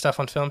that kind of stuff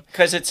on film?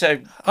 Because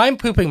I'm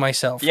pooping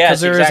myself.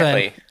 Yes, there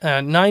exactly. is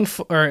a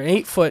 9-foot or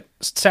 8-foot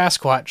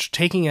Sasquatch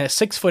taking a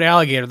 6-foot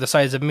alligator the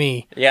size of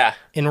me. Yeah.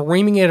 And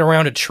reaming it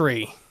around a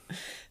tree.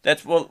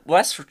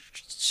 Les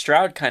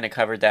Stroud kind of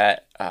covered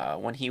that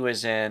when he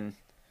was in.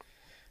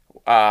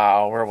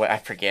 I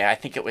forget. I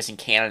think it was in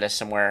Canada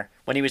somewhere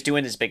when he was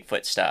doing his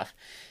Bigfoot stuff.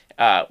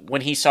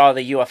 When he saw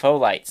the UFO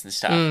lights and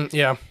stuff.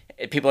 Yeah.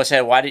 People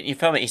said, "Why didn't you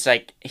film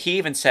it?" He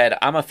even said,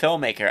 "I'm a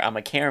filmmaker. I'm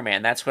a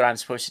cameraman. That's what I'm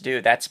supposed to do.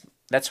 That's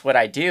what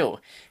I do."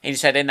 And he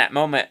said, in that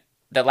moment,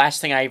 the last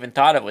thing I even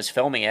thought of was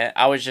filming it.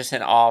 I was just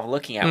in awe of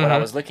looking at what I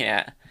was looking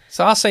at.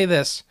 So I'll say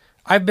this: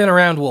 I've been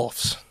around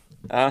wolves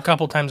a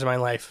couple times in my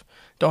life.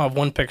 Don't have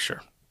one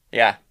picture.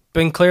 Yeah.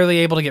 Been clearly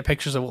able to get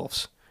pictures of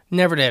wolves.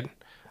 Never did.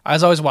 I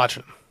was always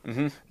watching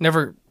them.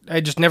 Mm-hmm.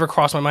 I just never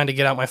crossed my mind to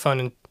get out my phone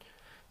and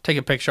take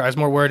a picture. I was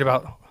more worried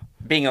about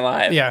being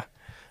alive. Yeah.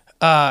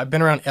 I've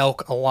been around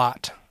elk a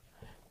lot.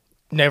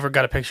 Never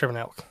got a picture of an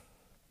elk.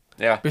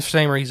 Yeah. For the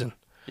same reason.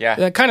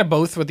 Yeah. Kind of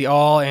both with the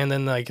awe and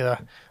then I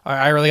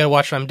really got to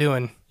watch what I'm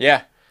doing.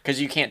 Yeah. Because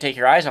you can't take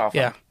your eyes off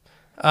them.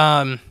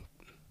 Yeah.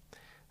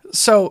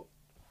 So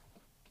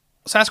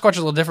Sasquatch is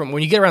a little different.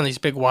 When you get around these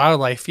big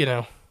wildlife,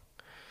 your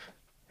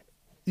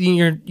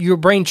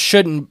brain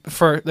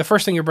the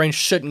first thing your brain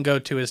shouldn't go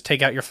to is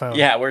take out your phone.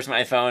 Yeah, where's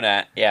my phone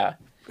at? Yeah.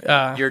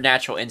 Your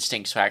natural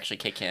instincts will actually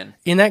kick in.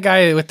 And that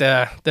guy with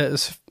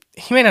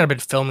he may not have been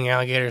filming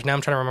alligators. Now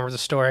I'm trying to remember the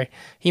story.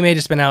 He may have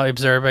just been out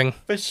observing.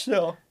 But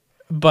still.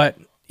 But,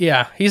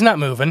 yeah, he's not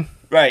moving.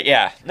 Right,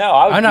 yeah. No,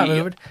 I'm not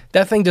moving.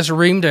 That thing just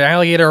reamed an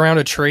alligator around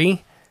a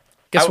tree.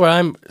 Guess what?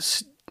 I'm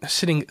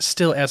sitting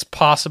still as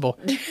possible.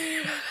 You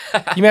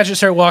imagine it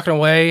started walking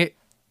away,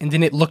 and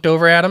then it looked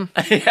over at him?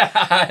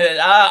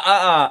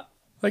 Yeah.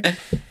 Like,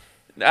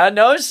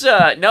 no,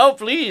 sir. No,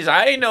 please.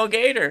 I ain't no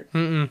gator.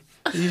 You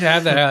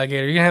have that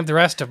alligator. You can have the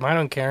rest of them. I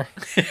don't care.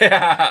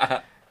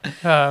 Yeah.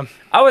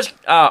 I was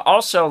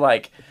also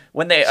like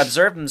when they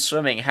observed them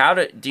swimming.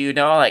 Do you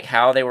know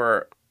how they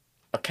were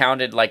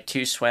accounted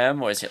to swim?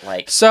 Was it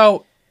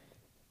so?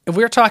 If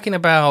we're talking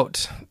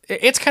about,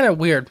 it's kind of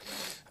weird.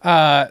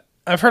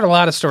 I've heard a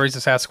lot of stories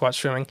of Sasquatch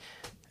swimming,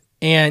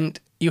 and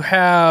you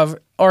have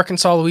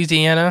Arkansas,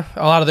 Louisiana.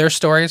 A lot of their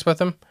stories with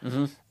them,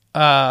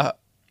 are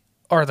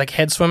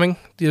head swimming.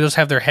 They just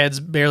have their heads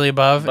barely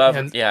above.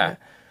 Yeah.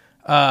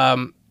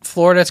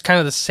 Florida, it's kind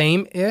of the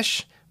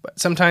same-ish, but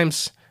most of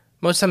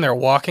the time they're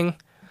walking.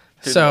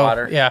 Through the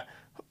water. Yeah.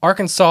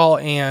 Arkansas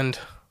and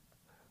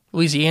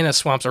Louisiana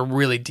swamps are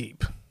really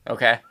deep.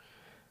 Okay.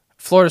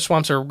 Florida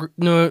swamps are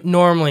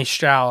normally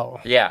shallow.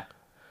 Yeah.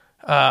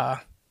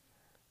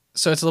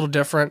 So it's a little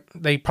different.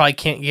 They probably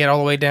can't get all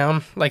the way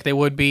down like they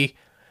would be.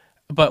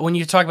 But when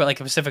you talk about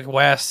the Pacific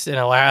West and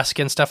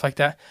Alaska and stuff like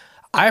that,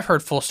 I've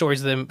heard full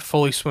stories of them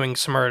fully swimming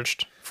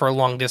submerged for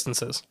long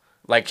distances.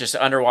 Just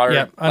underwater?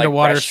 Yeah,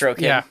 underwater.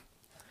 Breaststroking? Yeah.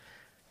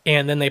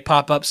 And then they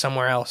pop up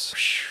somewhere else.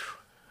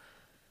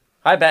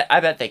 I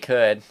bet they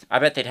could. I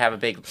bet they'd have a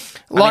big...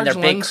 they're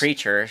big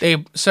creatures.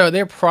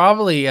 They're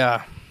probably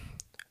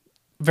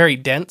very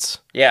dense.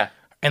 Yeah.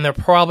 And they're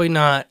probably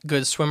not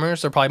good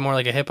swimmers. They're probably more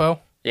like a hippo.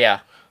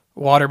 Yeah.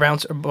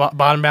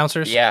 Bottom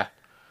bouncers. Yeah.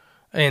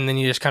 And then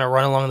you just kind of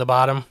run along the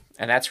bottom.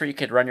 And that's where you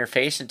could run your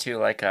face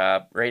into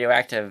a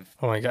radioactive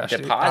deposit.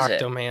 Dude,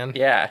 Octo-Man.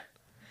 Yeah.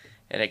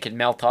 And it could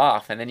melt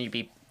off, and then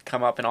you'd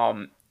come up in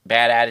all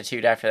bad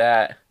attitude after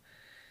that.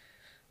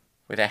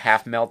 With a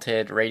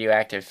half-melted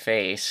radioactive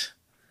face.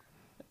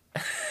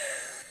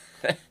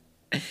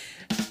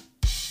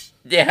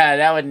 Yeah,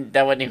 that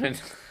wouldn't even...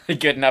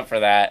 Good enough for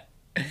that.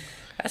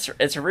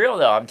 It's real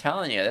though. I'm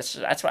telling you, that's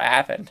what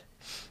happened.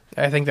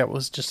 I think that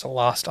was just a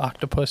lost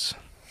octopus.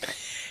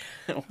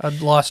 A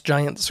lost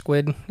giant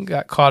squid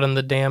got caught in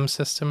the dam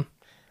system.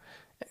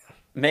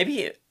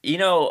 Maybe,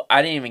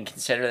 I didn't even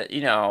consider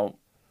that,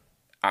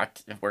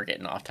 we're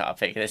getting off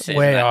topic.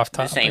 Way off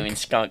topic. This ain't even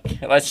skunk.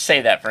 Let's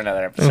save that for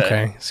another episode.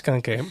 Okay,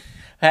 skunk ape.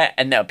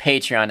 No,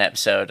 Patreon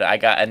episode. I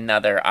got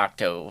another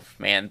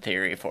Octo-Man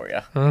theory for you.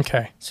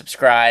 Okay.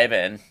 Subscribe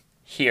and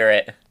hear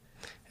it.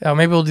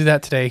 Maybe we'll do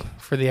that today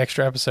for the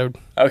extra episode.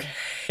 Okay.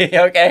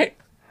 Okay.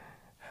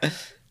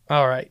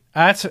 All right.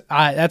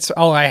 That's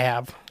all I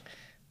have.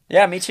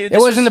 Yeah, me too. It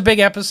wasn't a big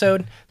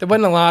episode. There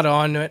wasn't a lot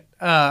on it.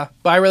 But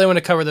I really want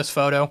to cover this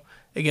photo.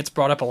 It gets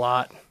brought up a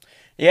lot.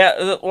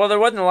 Yeah, well, there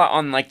wasn't a lot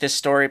on this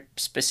story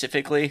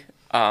specifically,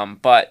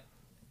 but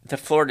the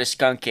Florida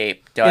skunk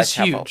ape does It's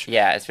have huge.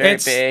 It's very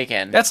big,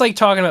 and that's like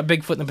talking about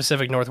Bigfoot in the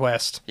Pacific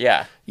Northwest.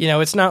 Yeah,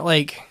 it's not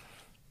like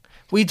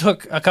we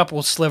took a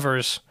couple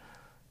slivers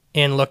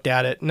and looked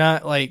at it.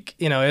 Not like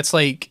it's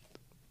like,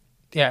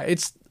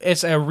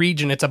 it's a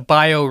region. It's a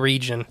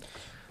bioregion.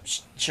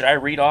 Should I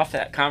read off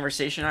that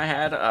conversation I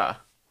had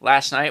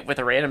last night with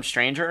a random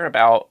stranger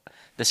about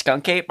the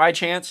skunk ape by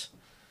chance?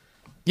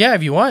 Yeah,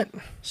 if you want.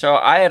 So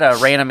I had a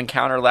random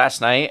encounter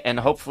last night, and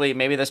hopefully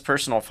maybe this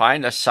person will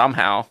find us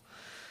somehow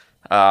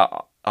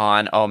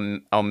on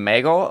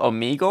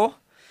Omegle.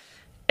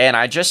 And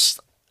I just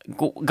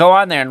go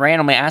on there and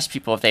randomly ask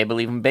people if they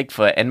believe in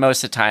Bigfoot. And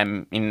most of the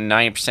time,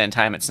 90% of the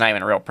time, it's not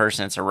even a real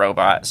person, it's a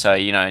robot. So,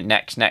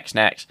 next.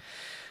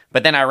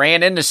 But then I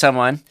ran into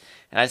someone,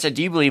 and I said,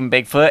 do you believe in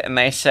Bigfoot? And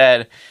they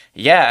said,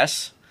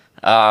 yes.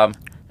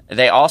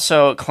 They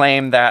also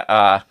claim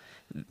that...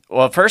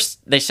 Well, first,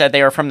 they said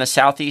they were from the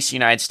southeast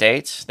United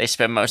States. They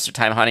spend most of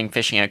their time hunting,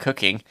 fishing, and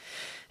cooking.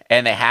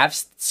 And they have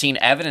seen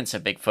evidence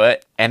of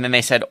Bigfoot. And then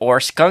they said, or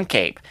skunk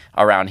ape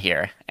around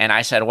here. And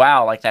I said,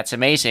 wow, that's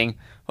amazing.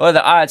 What are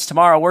the odds?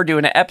 Tomorrow we're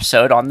doing an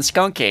episode on the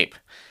skunk ape.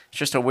 It's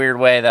just a weird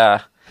way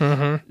the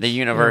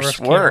universe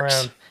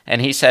works. And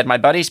he said, my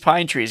buddy's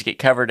pine trees get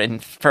covered in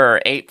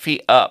fur 8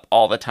 feet up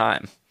all the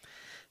time.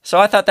 So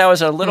I thought that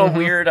was a little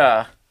weird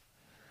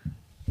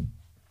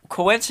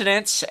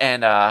coincidence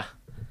and...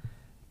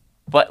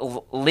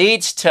 But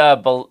leads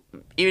to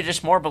even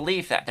just more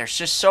belief that there's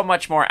just so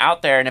much more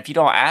out there, and if you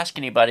don't ask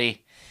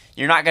anybody,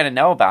 you're not going to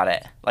know about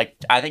it.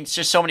 I think it's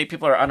just so many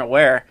people are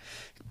unaware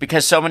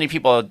because so many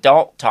people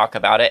don't talk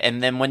about it,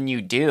 and then when you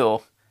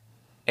do,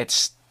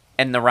 it's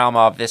in the realm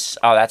of this,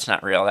 oh, that's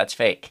not real, that's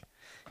fake.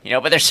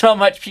 But there's so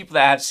much people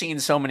that have seen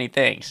so many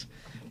things.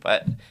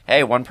 But,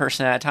 hey, one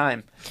person at a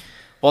time.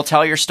 Well,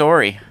 tell your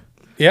story.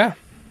 Yeah.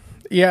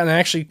 Yeah, and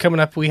actually coming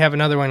up, we have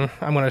another one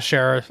I'm going to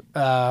share.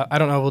 I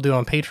don't know if we'll do it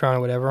on Patreon or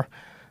whatever.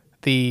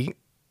 The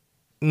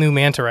new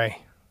manta ray.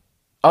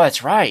 Oh,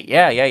 that's right.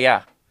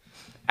 Yeah.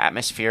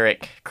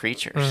 Atmospheric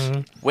creatures.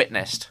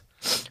 Witnessed.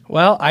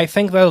 Well, I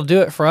think that'll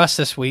do it for us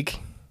this week.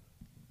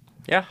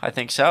 Yeah, I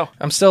think so.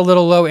 I'm still a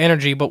little low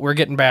energy, but we're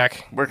getting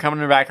back. We're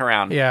coming back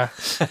around. Yeah.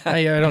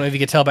 I don't know if you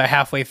could tell about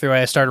halfway through,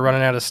 I started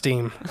running out of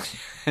steam.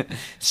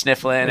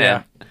 Sniffling.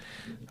 Yeah.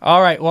 All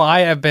right, well,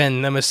 I have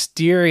been the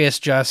mysterious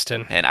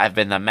Justin. And I've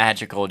been the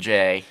magical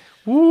Jay.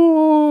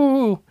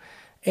 Woo!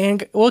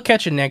 And we'll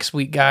catch you next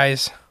week,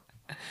 guys.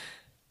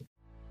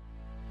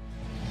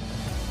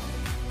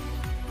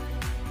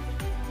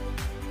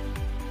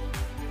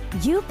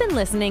 You've been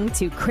listening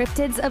to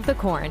Cryptids of the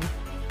Corn.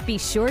 Be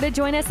sure to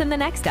join us in the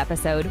next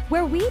episode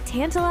where we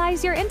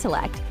tantalize your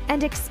intellect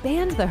and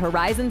expand the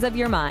horizons of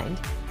your mind.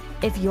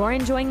 If you're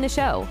enjoying the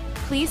show,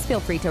 please feel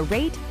free to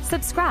rate,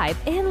 subscribe,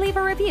 and leave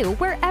a review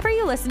wherever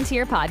you listen to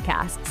your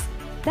podcasts.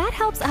 That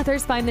helps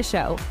others find the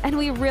show, and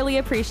we really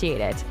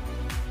appreciate it.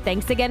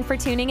 Thanks again for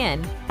tuning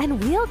in,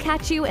 and we'll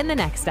catch you in the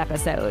next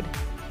episode.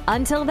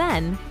 Until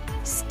then,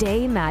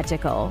 stay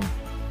magical.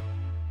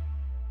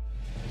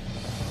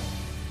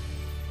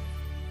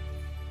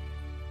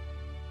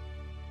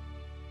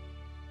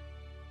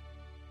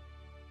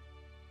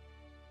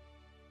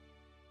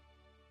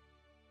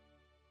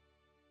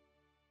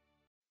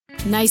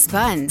 Nice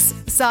buns,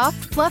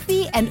 soft,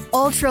 fluffy, and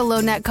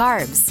ultra-low net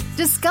carbs.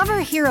 Discover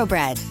Hero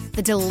Bread,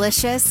 the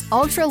delicious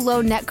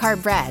ultra-low net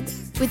carb bread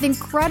with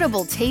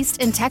incredible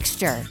taste and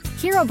texture.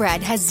 Hero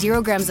Bread has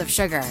 0 grams of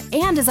sugar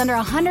and is under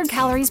 100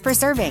 calories per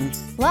serving.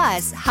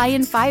 Plus, high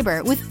in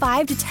fiber with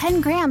 5 to 10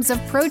 grams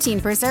of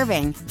protein per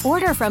serving.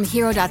 Order from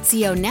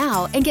hero.co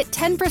now and get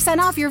 10%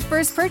 off your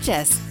first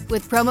purchase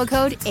with promo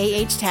code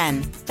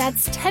AH10.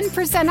 That's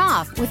 10%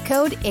 off with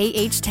code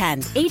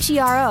AH10.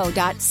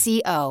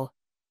 HERO.co.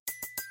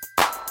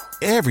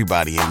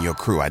 Everybody in your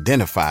crew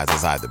identifies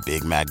as either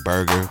Big Mac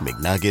Burger,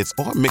 McNuggets,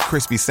 or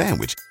McCrispy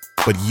Sandwich.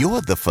 But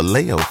you're the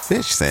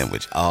Filet-O-Fish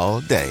Sandwich all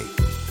day.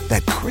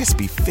 That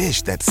crispy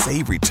fish, that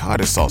savory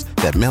tartar sauce,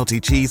 that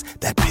melty cheese,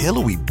 that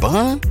pillowy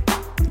bun.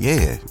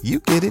 Yeah,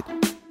 you get it.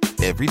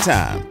 Every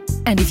time.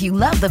 And if you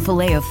love the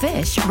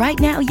Filet-O-Fish, right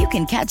now you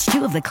can catch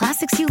 2 of the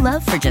classics you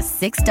love for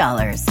just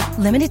 $6.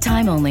 Limited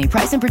time only.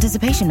 Price and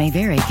participation may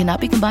vary. Cannot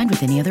be combined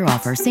with any other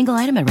offer. Single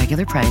item at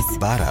regular price.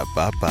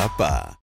 Ba-da-ba-ba-ba.